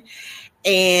explanation.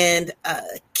 And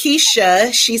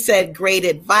Keisha, she said, great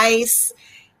advice.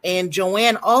 And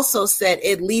Joanne also said,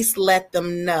 at least let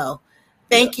them know.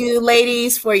 Thank you,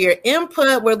 ladies, for your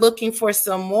input. We're looking for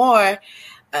some more.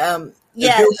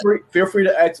 Feel free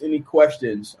to ask any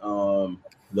questions.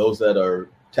 Those that are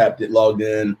logged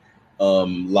in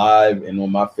live and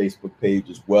on my Facebook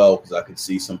page as well, because I can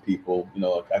see some people,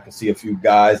 I can see a few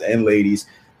guys and ladies.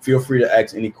 Feel free to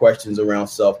ask any questions around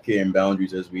self-care and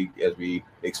boundaries as we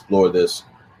explore this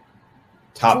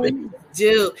topic.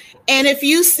 Do. And if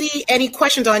you see any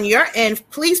questions on your end,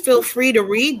 please feel free to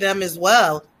read them as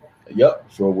well. Yep,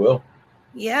 sure will.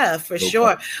 Yeah, for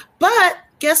sure. But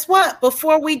guess what?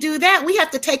 Before we do that, we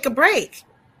have to take a break.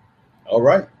 All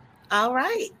right.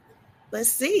 Let's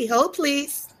see. Hold,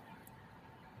 please.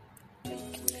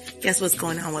 Guess what's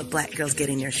going on with Black Girls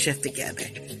Getting Their Shift Together?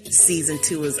 Season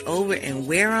 2 is over and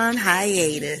we're on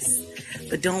hiatus.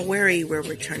 But don't worry, we're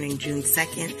returning June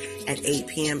 2nd at 8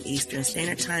 p.m. Eastern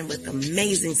Standard Time with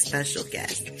amazing special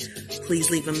guests.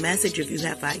 Please leave a message if you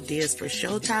have ideas for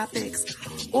show topics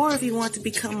or if you want to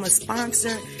become a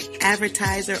sponsor,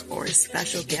 advertiser, or a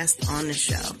special guest on the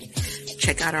show.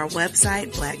 Check out our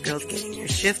website,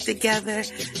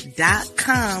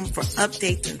 blackgirlsgettingyourshifttogether.com for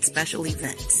updates and special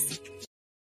events.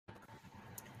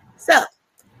 So,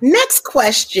 next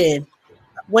question,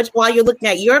 while you're looking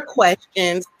at your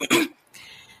questions,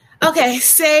 okay,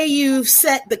 say you've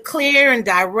set the clear and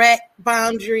direct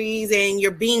boundaries and you're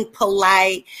being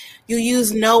polite. You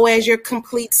use no as your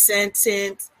complete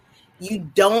sentence. You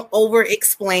don't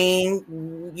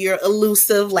over-explain. You're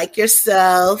elusive like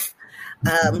yourself.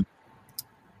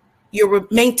 You're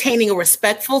maintaining a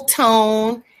respectful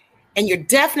tone, and you're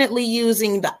definitely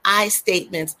using the I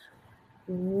statements.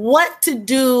 What to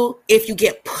do if you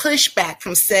get pushback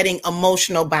from setting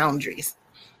emotional boundaries?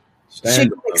 Should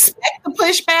you expect the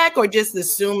pushback or just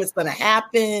assume it's going to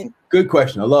happen? Good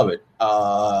question. I love it.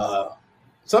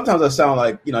 Sometimes I sound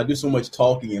like, I do so much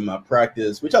talking in my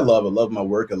practice, which I love. I love my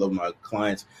work. I love my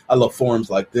clients. I love forums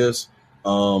like this.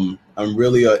 I'm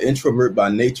really an introvert by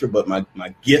nature, but my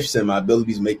gifts and my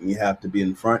abilities make me have to be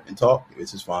in front and talk.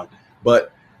 This is fine.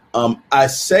 But I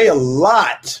say a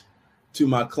lot to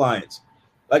my clients.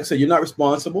 Like I said, you're not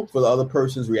responsible for the other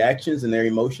person's reactions and their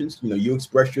emotions. You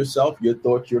express yourself, your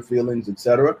thoughts, your feelings,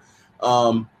 etc.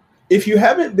 If you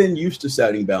haven't been used to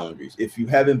setting boundaries, if you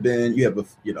haven't been,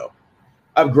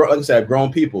 I've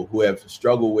grown people who have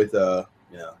struggled with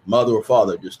mother or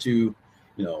father just to,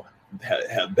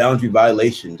 have boundary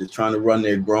violation, just trying to run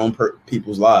their grown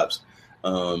people's lives,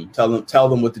 tell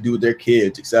them what to do with their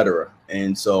kids, etc.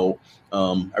 And so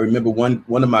I remember one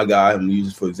of my guys, I'm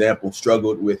using for example,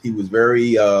 struggled with, he was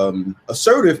very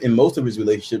assertive in most of his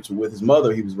relationships. With his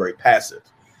mother, he was very passive.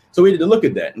 So we had to look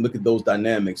at that and look at those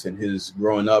dynamics in his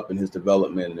growing up and his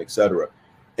development and etc.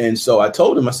 And so I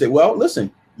told him, I said, well, listen,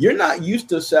 you're not used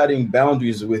to setting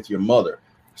boundaries with your mother.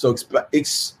 So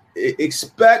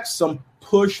expect some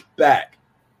pushback.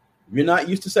 You're not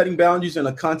used to setting boundaries in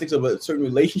the context of a certain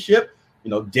relationship,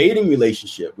 dating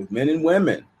relationship with men and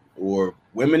women, or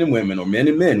women and women, or men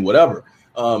and men, whatever.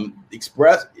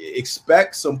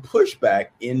 Expect some pushback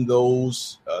in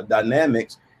those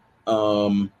dynamics,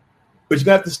 but you're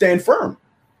gonna have to stand firm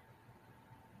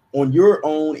on your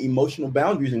own emotional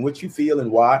boundaries and what you feel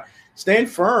and why. Stand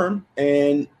firm,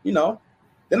 and they're not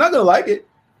gonna like it.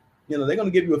 They're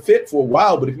gonna give you a fit for a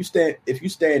while, but if you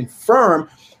stand firm,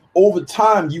 over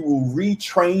time you will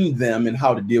retrain them in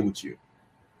how to deal with you.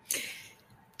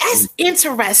 That's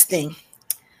interesting.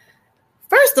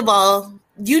 First of all,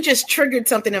 you just triggered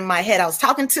something in my head. I was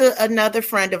talking to another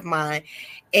friend of mine,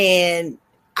 and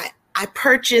I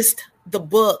purchased the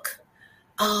book.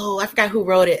 Oh, I forgot who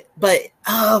wrote it, but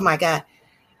oh my God.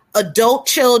 Adult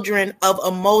Children of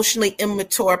Emotionally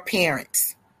Immature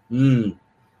Parents.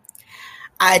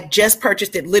 I just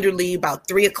purchased it literally about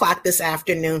 3:00 this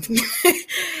afternoon.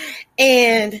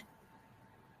 And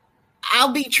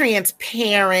I'll be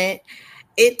transparent.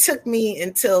 It took me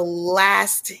until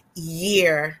last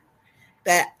year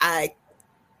that I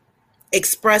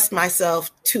expressed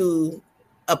myself to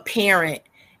a parent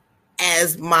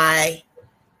as my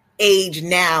age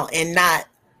now and not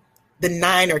the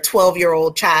 9 or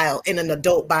 12-year-old child in an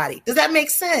adult body. Does that make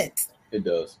sense? It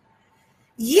does.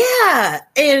 Yeah.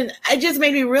 And it just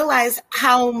made me realize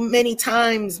how many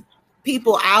times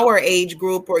people our age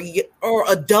group or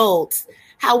adults,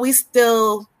 how we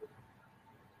still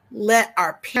let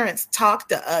our parents talk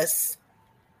to us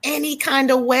any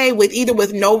kind of way,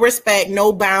 with no respect,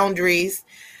 no boundaries,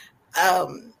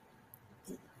 the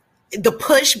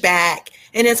pushback.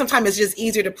 And then sometimes it's just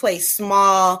easier to play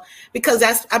small because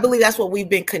I believe that's what we've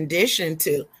been conditioned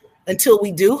to until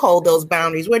we do hold those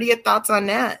boundaries. What are your thoughts on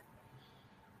that?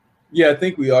 Yeah, I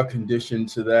think we are conditioned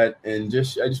to that. And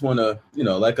I just want to,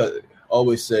 like I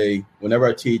always say, whenever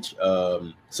I teach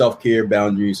self-care,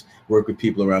 boundaries, work with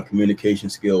people around communication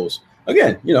skills.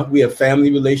 Again, we have family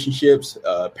relationships,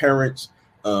 parents,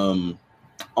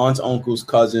 aunts, uncles,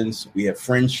 cousins. We have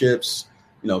friendships.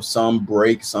 Some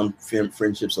break, some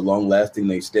friendships are long lasting,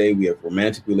 they stay. We have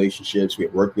romantic relationships, we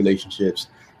have work relationships,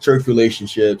 church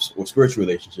relationships, or spiritual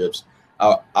relationships.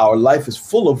 Our life is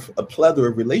full of a plethora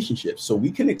of relationships. So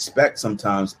we can expect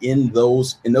sometimes in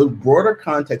those broader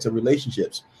contexts of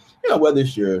relationships, whether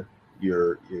it's your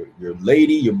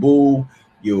lady, your boo,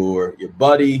 your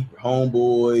buddy, your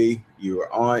homeboy,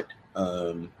 your aunt,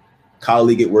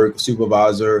 colleague at work,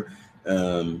 supervisor,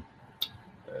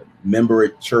 member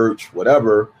at church,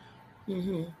 whatever.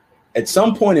 Mm-hmm. at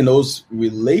some point in those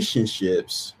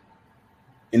relationships,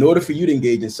 in order for you to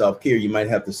engage in self-care, you might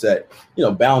have to set,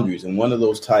 boundaries. And one of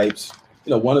those types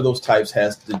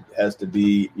has to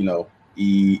be,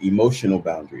 emotional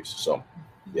boundaries. So,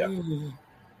 yeah.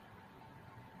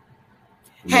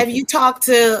 Have you talked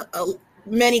to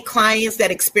many clients that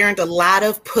experienced a lot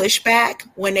of pushback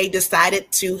when they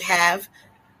decided to have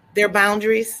their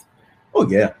boundaries? Oh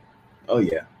yeah.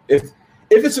 If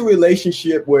it's a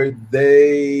relationship where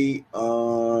they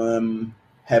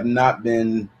have not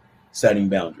been setting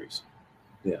boundaries,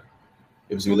 yeah.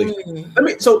 If it's a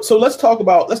relationship. So let's talk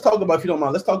about, if you don't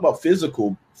mind, let's talk about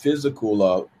physical.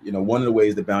 One of the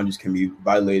ways that boundaries can be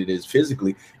violated is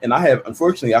physically. And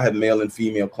unfortunately, I have male and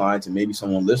female clients, and maybe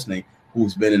someone listening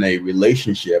who's been in a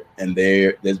relationship and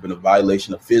there's been a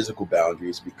violation of physical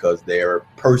boundaries because their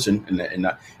person and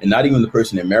not even the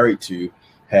person they're married to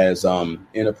has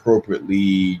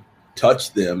inappropriately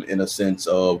touched them in a sense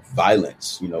of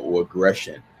violence, or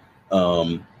aggression.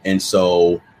 And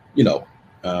so,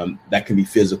 that can be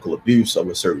physical abuse of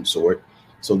a certain sort.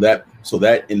 So that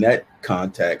in that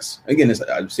context, again,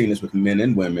 I've seen this with men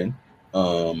and women.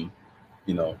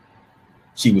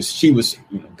 She was,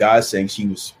 guys saying she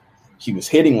was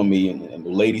hitting on me, and the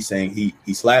lady saying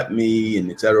he slapped me,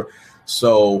 and etc.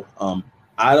 So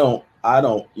I don't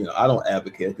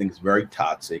advocate. I think it's very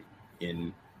toxic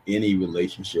in any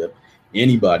relationship,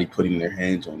 anybody putting their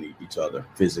hands on each other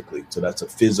physically. So that's a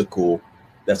physical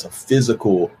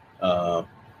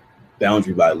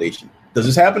boundary violation. Does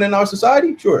this happen in our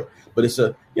society? Sure. But it's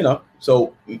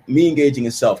so me engaging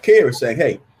in self-care is saying,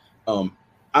 hey,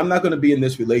 I'm not going to be in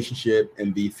this relationship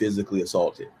and be physically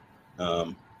assaulted.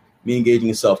 Me engaging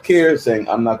in self-care is saying,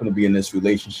 I'm not going to be in this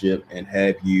relationship and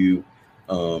have you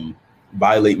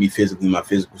violate me physically, my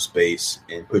physical space,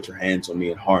 and put your hands on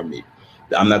me and harm me.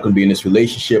 I'm not going to be in this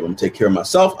relationship. I'm going to take care of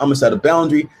myself. I'm going to set a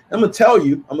boundary. I'm going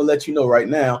to let you know right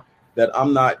now that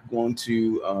I'm not going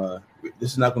to,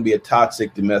 this is not going to be a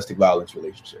toxic domestic violence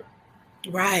relationship.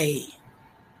 Right.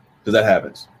 Because that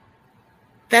happens.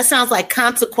 That sounds like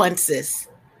consequences.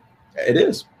 It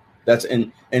is.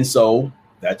 And so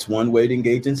that's one way to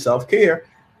engage in self-care.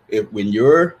 When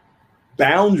your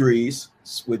boundaries,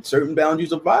 with certain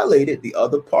boundaries are violated, the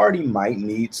other party might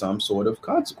need some sort of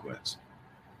consequence.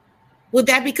 Would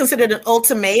that be considered an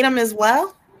ultimatum as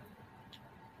well?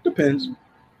 Depends.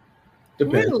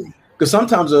 Really? Because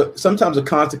sometimes a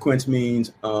consequence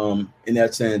means, in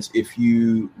that sense, if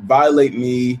you violate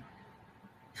me,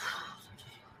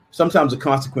 sometimes a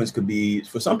consequence could be,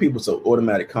 for some people, it's an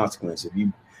automatic consequence. If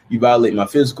you violate my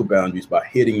physical boundaries by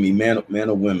hitting me, man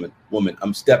or woman,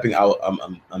 I'm stepping out.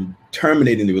 I'm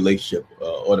terminating the relationship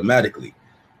automatically.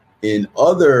 In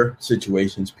other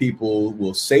situations, people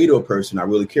will say to a person, I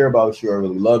really care about you, I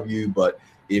really love you, but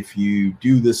if you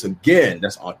do this again,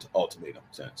 that's ultimatum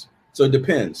sense. So it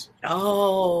depends.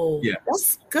 Oh, yeah,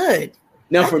 that's good.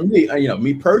 Now, for me,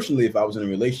 me personally, if I was in a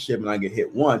relationship and I get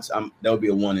hit once, that would be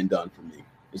a one and done for me.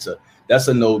 That's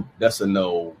a no. That's a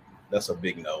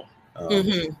big no.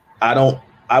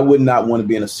 I would not want to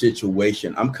be in a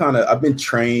situation. I've been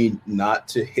trained not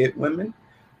to hit women.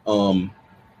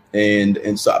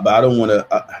 And so, but I don't want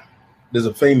to, there's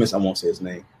a famous, I won't say his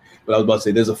name, but I was about to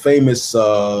say, there's a famous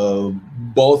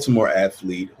Baltimore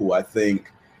athlete who I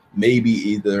think maybe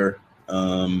either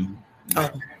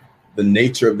the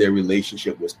nature of their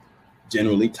relationship was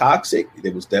generally toxic.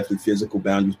 There was definitely physical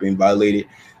boundaries being violated.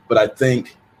 But I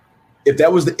think if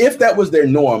that was their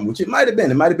norm, which it might have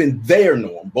been their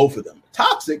norm, both of them.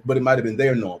 Toxic, but it might have been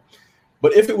their norm.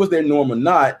 But if it was their norm or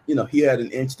not, he had an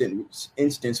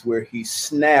instance where he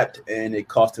snapped and it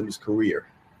cost him his career.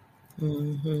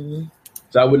 Mm-hmm.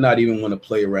 So I would not even want to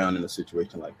play around in a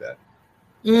situation like that.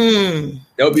 That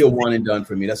would be a one and done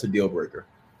for me. That's a deal breaker.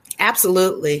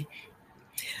 Absolutely.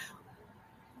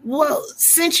 Well,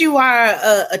 since you are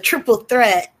a triple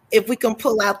threat, if we can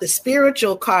pull out the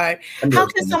spiritual card, how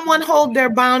can someone hold their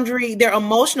boundary, their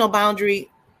emotional boundary,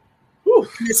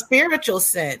 in the spiritual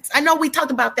sense? I know we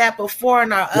talked about that before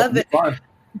in our other,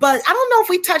 but I don't know if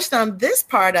we touched on this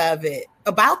part of it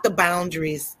about the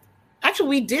boundaries. Actually,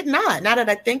 we did not. Now that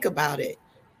I think about it.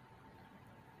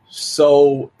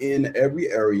 So in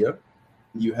every area,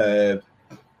 you have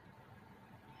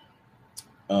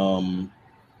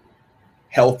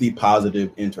healthy,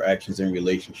 positive interactions in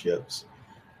relationships,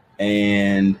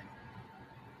 and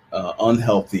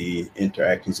unhealthy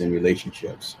interactions in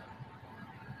relationships.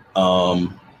 I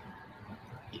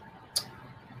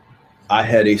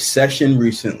had a session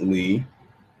recently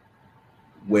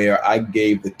where I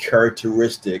gave the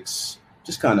characteristics,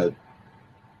 just kind of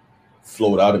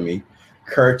flowed out of me,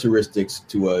 characteristics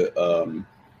to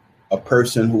a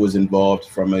person who was involved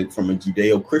from a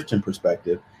Judeo-Christian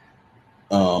perspective.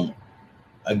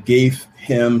 I gave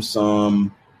him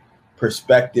some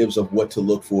perspectives of what to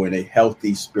look for in a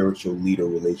healthy spiritual leader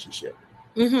relationship,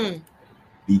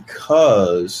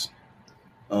 because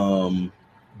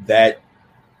that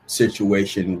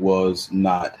situation was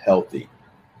not healthy.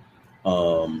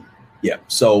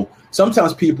 So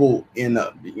sometimes people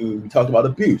we talked about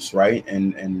abuse, right?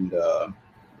 And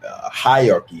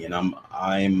hierarchy, and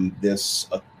I'm this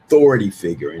authority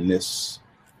figure in this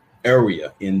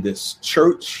area, in this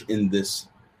church, in this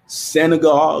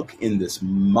synagogue, in this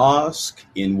mosque,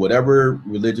 in whatever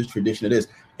religious tradition it is.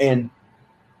 And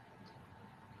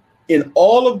in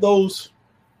all of those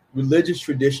religious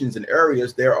traditions and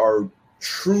areas, there are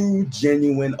true,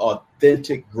 genuine,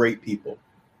 authentic, great people.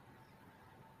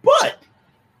 But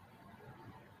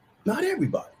not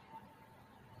everybody.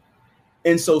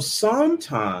 And so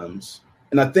sometimes,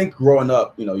 and I think growing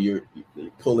up, you're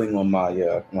pulling on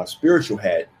my my spiritual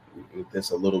hat with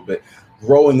this a little bit.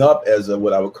 Growing up as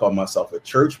what I would call myself a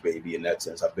church baby in that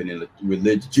sense, I've been in a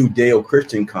religious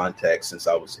Judeo-Christian context since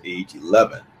I was age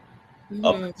 11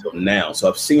 up until now. So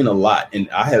I've seen a lot, and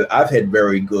I've had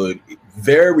very good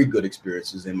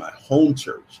experiences in my home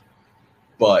church.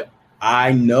 But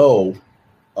I know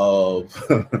of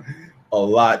a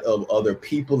lot of other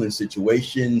people and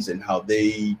situations and how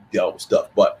they dealt with stuff.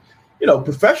 But,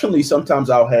 professionally, sometimes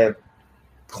I'll have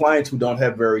clients who don't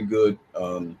have very good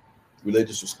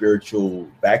religious or spiritual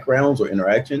backgrounds or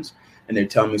interactions, and they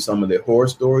tell me some of their horror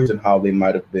stories and how they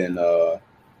might have been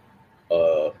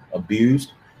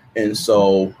abused. And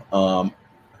so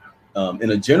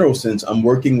in a general sense, I'm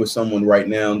working with someone right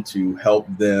now to help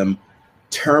them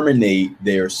terminate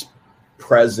their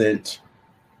present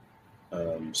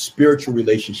spiritual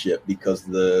relationship, because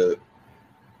that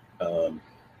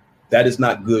is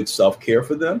not good self-care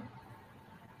for them,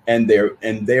 and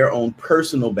their own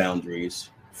personal boundaries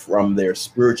from their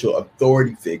spiritual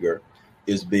authority figure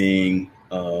is being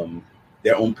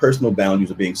their own personal boundaries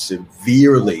are being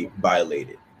severely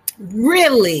violated.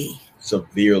 Really?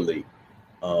 Severely.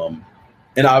 And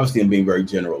obviously I'm being very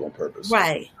general on purpose.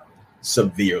 Right.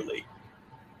 Severely.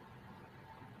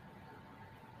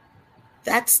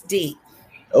 That's deep.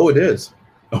 Oh, it is.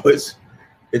 Oh, it's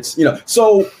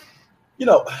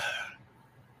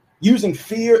using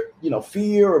fear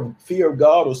of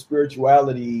God or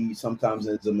spirituality sometimes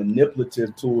as a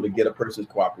manipulative tool to get a person's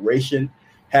cooperation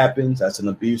happens. That's an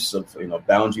abuse of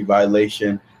boundary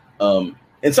violation. And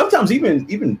sometimes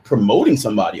even promoting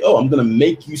somebody. Oh, I'm going to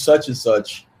make you such and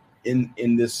such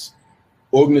in this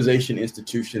organization,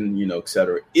 institution, et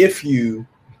cetera. If you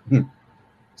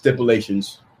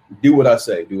stipulations, do what I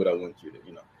say, do what I want you to,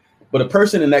 But a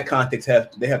person in that context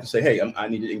have to say, hey, I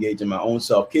need to engage in my own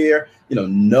self-care, and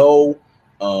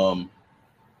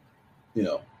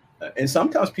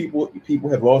sometimes people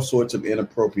have all sorts of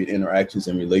inappropriate interactions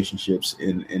and relationships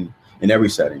in every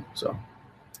setting. So.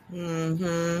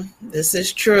 This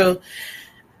is true.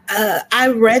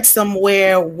 I read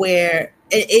somewhere where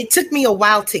it took me a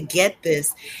while to get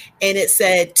this, and it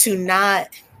said to not,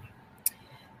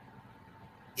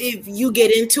 if you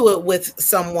get into it with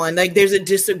someone, like there's a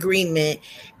disagreement,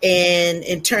 and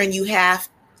in turn you have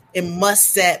and must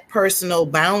set personal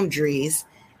boundaries.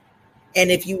 And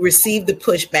if you receive the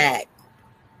pushback,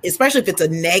 especially if it's a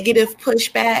negative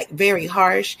pushback, very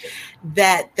harsh,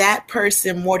 that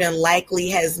person more than likely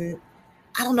has,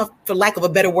 I don't know, for lack of a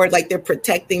better word, like they're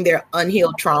protecting their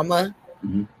unhealed trauma.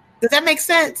 Mm-hmm. Does that make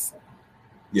sense?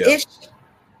 Yeah,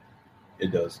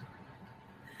 it does.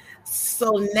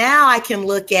 So now I can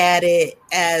look at it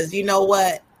as, you know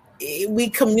what, we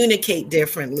communicate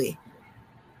differently.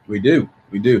 We do.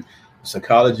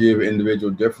 Psychology of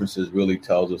individual differences really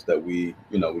tells us that we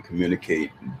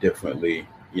communicate differently,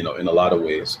 in a lot of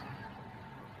ways.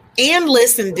 And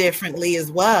listen differently as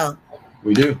well.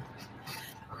 We do.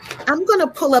 I'm going to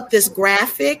pull up this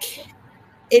graphic.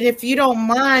 And if you don't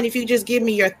mind, if you just give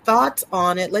me your thoughts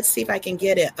on it, let's see if I can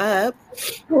get it up.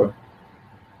 Sure.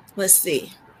 Let's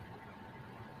see.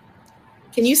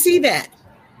 Can you see that?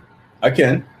 I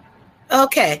can.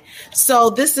 Okay. So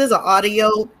this is an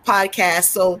audio podcast.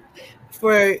 So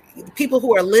for people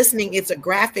who are listening, it's a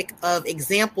graphic of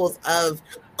examples of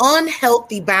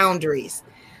unhealthy boundaries.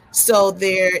 So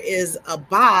there is a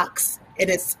box and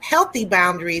it's healthy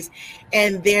boundaries,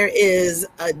 and there is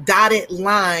a dotted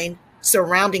line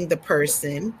surrounding the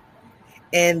person.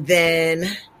 And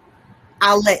then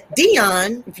I'll let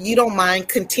Dion, if you don't mind,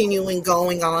 continuing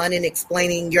going on and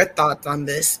explaining your thoughts on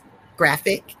this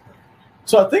graphic.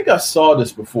 So I think I saw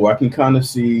this before. I can kind of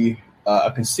see,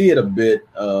 I can see it a bit,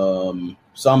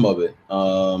 some of it.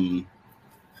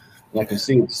 And I can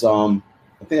see it some.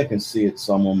 I think I can see it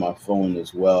some on my phone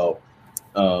as well.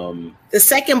 The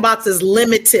second box is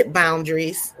limited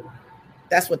boundaries.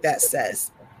 That's what that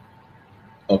says.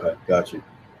 Okay, got you.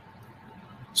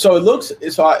 So it looks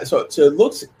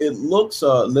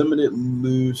limited,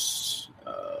 loose,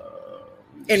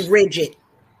 and rigid.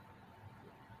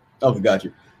 Okay, got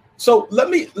you. So let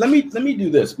me do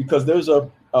this, because there's a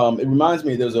it reminds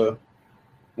me, there's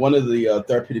one of the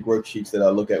therapeutic worksheets that I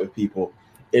look at with people.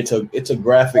 It's a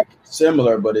graphic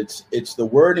similar, but it's the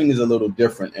wording is a little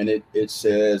different, and it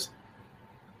says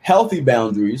healthy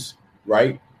boundaries,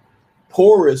 right?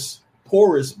 Porous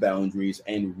boundaries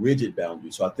and rigid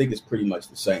boundaries. So I think it's pretty much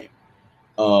the same.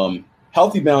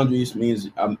 Healthy boundaries means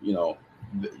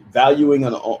valuing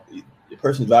the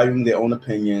person valuing their own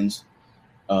opinions.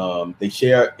 They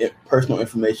share personal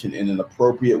information in an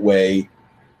appropriate way.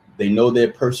 They know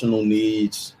their personal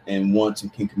needs and wants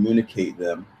and can communicate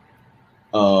them.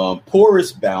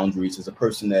 Porous boundaries is a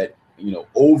person that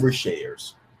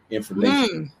overshares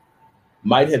information.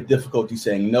 Might have difficulty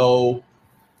saying no.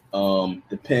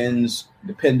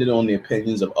 Dependent on the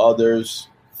opinions of others.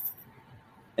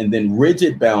 And then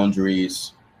rigid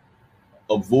boundaries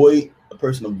a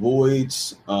person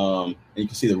avoids, and you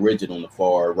can see the rigid on the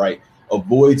far right,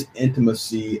 avoids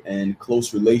intimacy and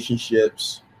close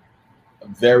relationships,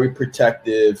 very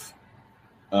protective,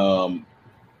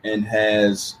 and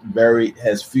has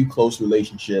few close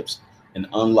relationships, and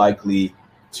unlikely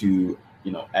to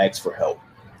ask for help.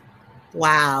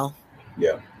 Wow.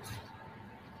 Yeah.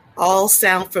 All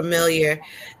sound familiar.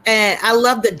 And I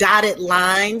love the dotted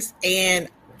lines. And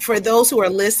for those who are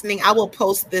listening, I will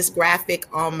post this graphic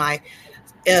on my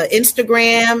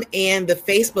Instagram and the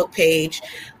Facebook page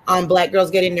on Black Girls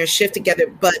Getting Their Shift Together.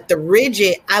 But the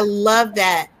rigid, I love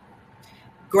that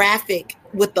graphic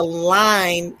with the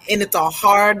line, and it's a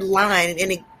hard line,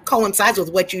 and it coincides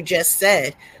with what you just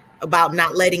said about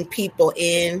not letting people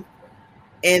in.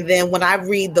 And then when I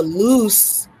read the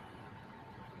loose,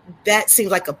 that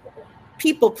seems like a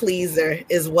people pleaser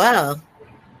as well.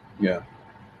 Yeah.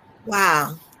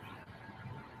 Wow.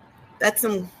 That's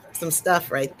some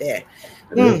stuff right there.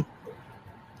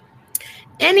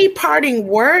 Any parting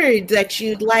words that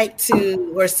you'd like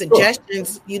to, or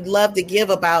suggestions you'd love to give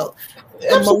about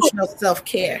emotional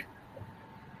self-care?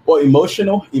 Well,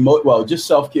 well, just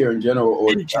self-care in general, or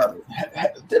let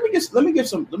me give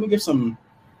some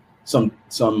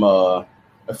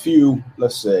a few.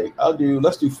 Let's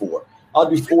do four. I'll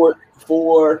do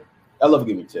four. I love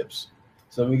giving tips,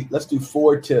 so let's do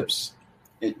 4 tips.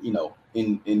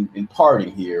 In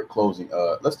parting here, closing.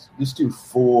 Let's do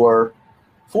four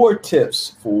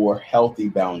tips for healthy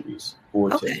boundaries.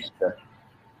 4 tips. Okay.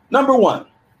 Number 1.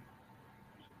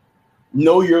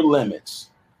 Know your limits.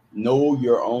 Know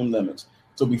your own limits.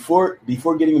 So before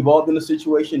getting involved in a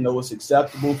situation, know what's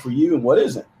acceptable for you and what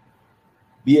isn't.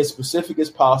 Be as specific as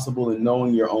possible in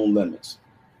knowing your own limits.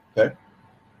 Okay.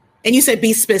 And you said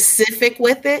be specific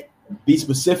with it? Be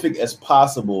specific as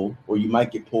possible, or you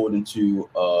might get pulled into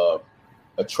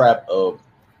a trap of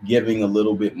giving a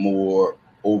little bit more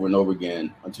over and over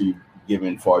again until you've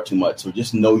given far too much. So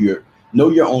just know your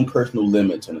own personal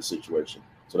limits in a situation.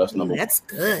 So that's number 1.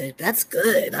 That's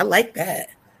good. I like that.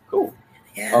 Cool.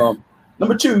 Yeah.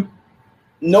 Number 2,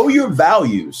 know your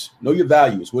values. Know your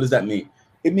values. What does that mean?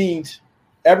 It means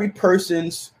every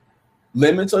person's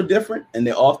limits are different, and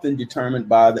they're often determined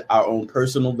by our own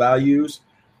personal values.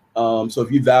 So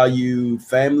if you value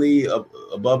family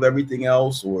above everything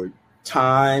else, or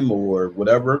time, or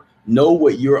whatever, know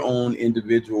what your own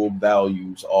individual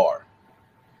values are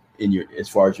as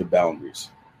far as your boundaries.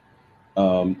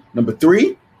 Number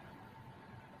 3,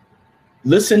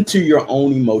 listen to your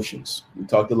own emotions. We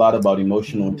talked a lot about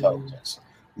emotional intelligence.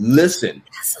 Listen.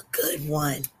 That's a good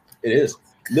one. It is.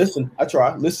 Listen. I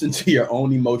try. Listen to your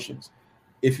own emotions.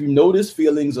 If you notice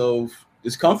feelings of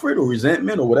discomfort or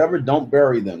resentment or whatever, don't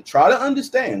bury them. Try to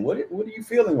understand what are you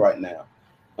feeling right now.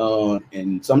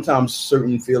 And sometimes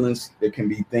certain feelings, there can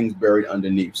be things buried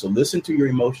underneath. So listen to your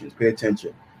emotions. Pay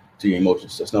attention to your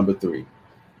emotions. That's number 3.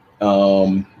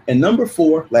 And number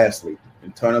 4, lastly,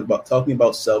 talking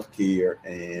about self-care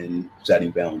and setting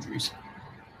boundaries.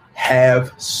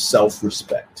 Have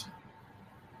self-respect.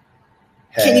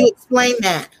 Can you explain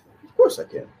that? Of course I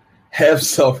can. Have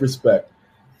self-respect.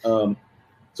 So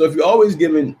if you're always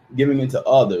giving into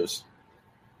others,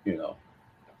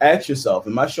 ask yourself,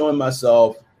 am I showing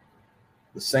myself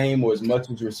the same or as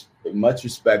much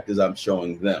respect as I'm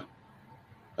showing them?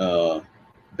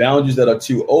 Boundaries that are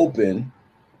too open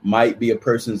might be a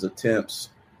person's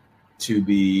attempts to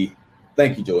be.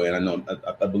 Thank you, Joanne.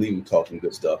 I believe I'm talking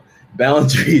good stuff.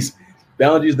 Boundaries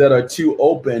Boundaries that are too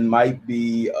open might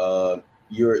be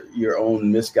your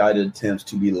own misguided attempts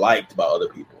to be liked by other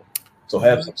people. So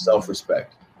have some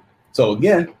self-respect. So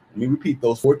again, let me repeat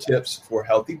those 4 tips for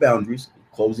healthy boundaries.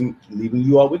 Closing, leaving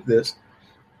you all with this.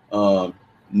 Know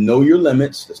your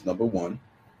limits. That's number 1.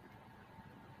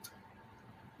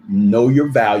 Know your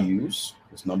values.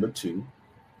 That's number 2.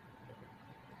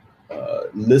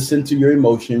 Listen to your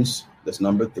emotions. That's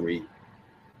number 3.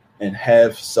 And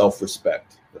have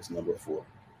self-respect. That's number 4.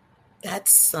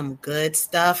 That's some good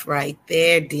stuff right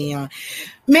there, Dion.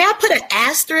 May I put an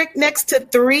asterisk next to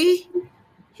 3?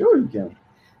 Sure, you can.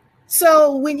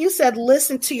 So when you said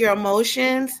listen to your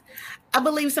emotions, I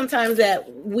believe sometimes that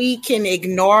we can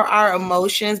ignore our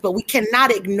emotions, but we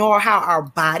cannot ignore how our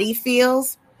body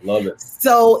feels. Love it.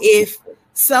 So if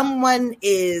someone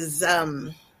is,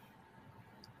 oh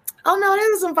no, that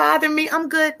doesn't bother me. I'm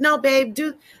good. No, babe,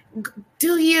 do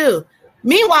you.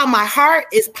 Meanwhile, my heart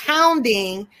is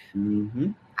pounding.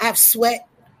 Mm-hmm. I have sweat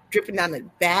dripping down the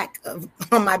back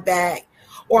on my back,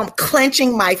 or I'm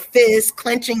clenching my fist,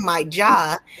 clenching my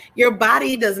jaw. Your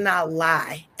body does not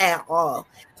lie at all.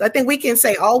 So I think we can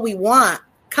say all we want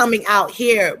coming out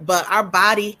here, but our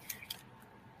body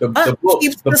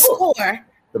keeps the score.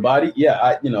 The body,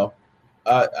 yeah,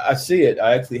 I see it.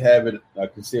 I actually have it. I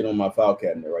can see it on my file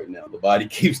cabinet right now. The body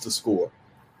keeps the score.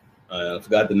 I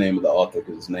forgot the name of the author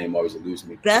because his name always eludes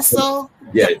me. Bessel?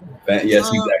 Yeah,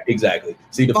 yes, exactly.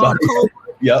 See the body.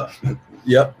 Yep.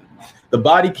 The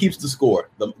body keeps the score.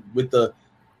 With the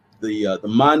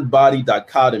mind-body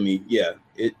dichotomy, yeah,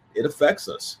 it affects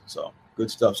us. So good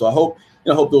stuff. So I hope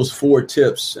those 4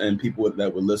 tips, and people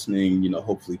that were listening,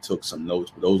 hopefully took some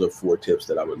notes. But those are 4 tips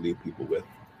that I would leave people with.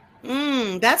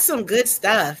 That's some good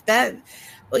stuff.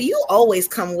 Well, you always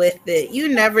come with it. You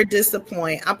never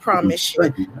disappoint. I promise you.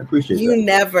 Thank you. I appreciate that. You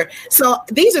never. So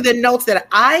these are the notes that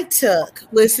I took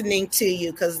listening to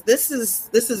you, because this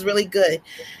is really good.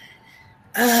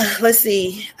 Let's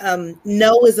see.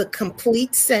 No is a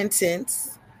complete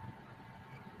sentence.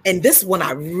 And this one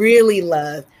I really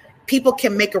love. People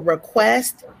can make a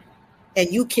request and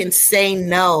you can say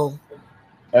no.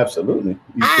 Think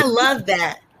I love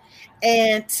that.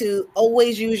 And to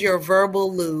always use your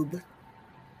verbal lube.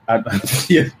 I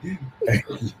think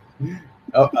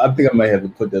I might have to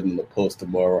put that in the post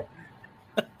tomorrow.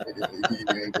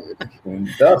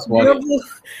 That's funny.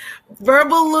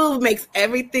 Verbal lube makes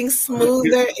everything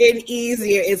smoother and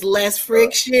easier. It's less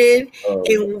friction,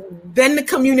 and then the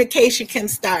communication can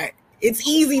start. It's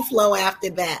easy flow after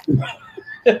that.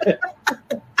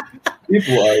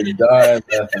 People are dying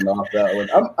laughing off that one.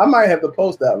 I might have to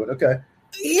post that one. Okay.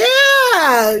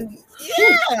 Yeah,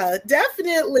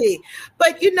 definitely.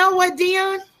 But you know what,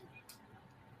 Dion?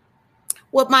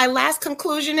 What my last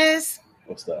conclusion is?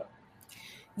 What's that?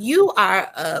 You are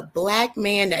a Black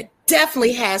man that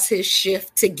definitely has his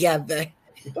shift together.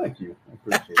 Well, thank you. I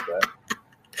appreciate that.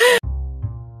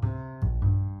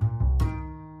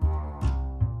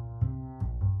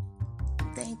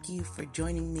 Thank you for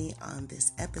joining me on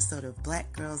this episode of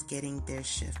Black Girls Getting Their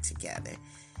Shift Together.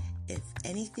 If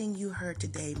anything you heard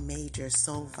today made your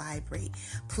soul vibrate,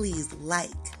 please like,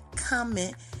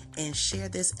 comment, and share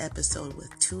this episode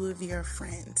with 2 of your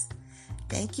friends.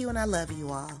 Thank you, and I love you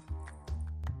all.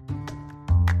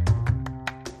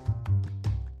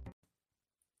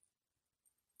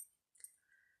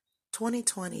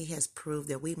 "2020 has proved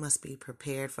that we must be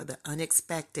prepared for the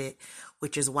unexpected,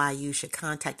 which is why you should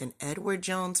contact an Edward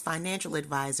Jones financial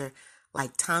advisor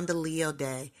like Tondaleo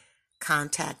Day.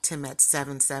 Contact him at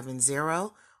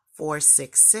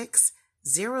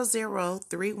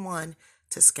 770-466-0031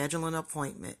 to schedule an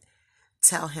appointment.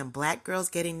 Tell him Black Girls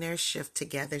Getting Their Shift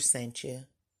Together sent you.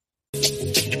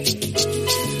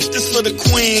 This for the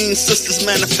queens, sisters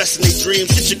manifesting their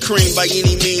dreams. Get your cream by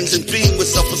any means and beam with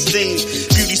self-esteem.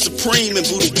 Beauty supreme and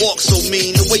Buddha walk so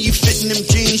mean. The way you fit in them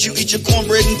jeans, you eat your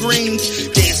cornbread and greens.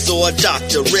 Dance or a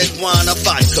doctor, red wine or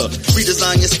vodka.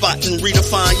 Redesign your spot and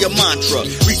redefine your mantra.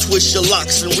 Retwist your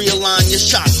locks and realign your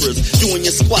chakras. Doing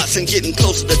your squats and getting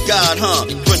closer to God, huh?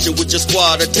 Brunching with your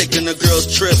squad or taking a girl's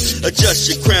trip.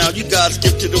 Adjust your crown, you God's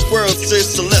gift to the world,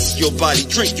 sis. Celestial body,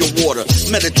 drink your water.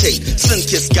 Meditate,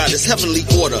 sun-kissed goddess, heavenly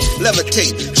order.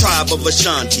 Levitate, tribe of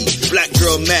Ashanti. Black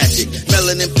girl magic,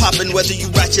 melanin popping. Whether you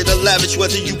ratchet or lavish,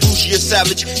 whether you bougie or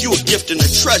savage, you a gift and a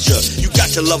treasure. You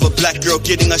got to love a black girl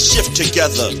getting a shift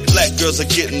together. Black girls are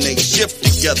getting a shift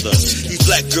together. These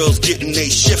black girls getting a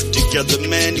shift together,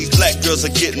 man. These black girls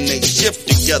are getting a shift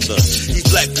together. These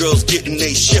black girls getting a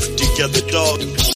shift together, dog.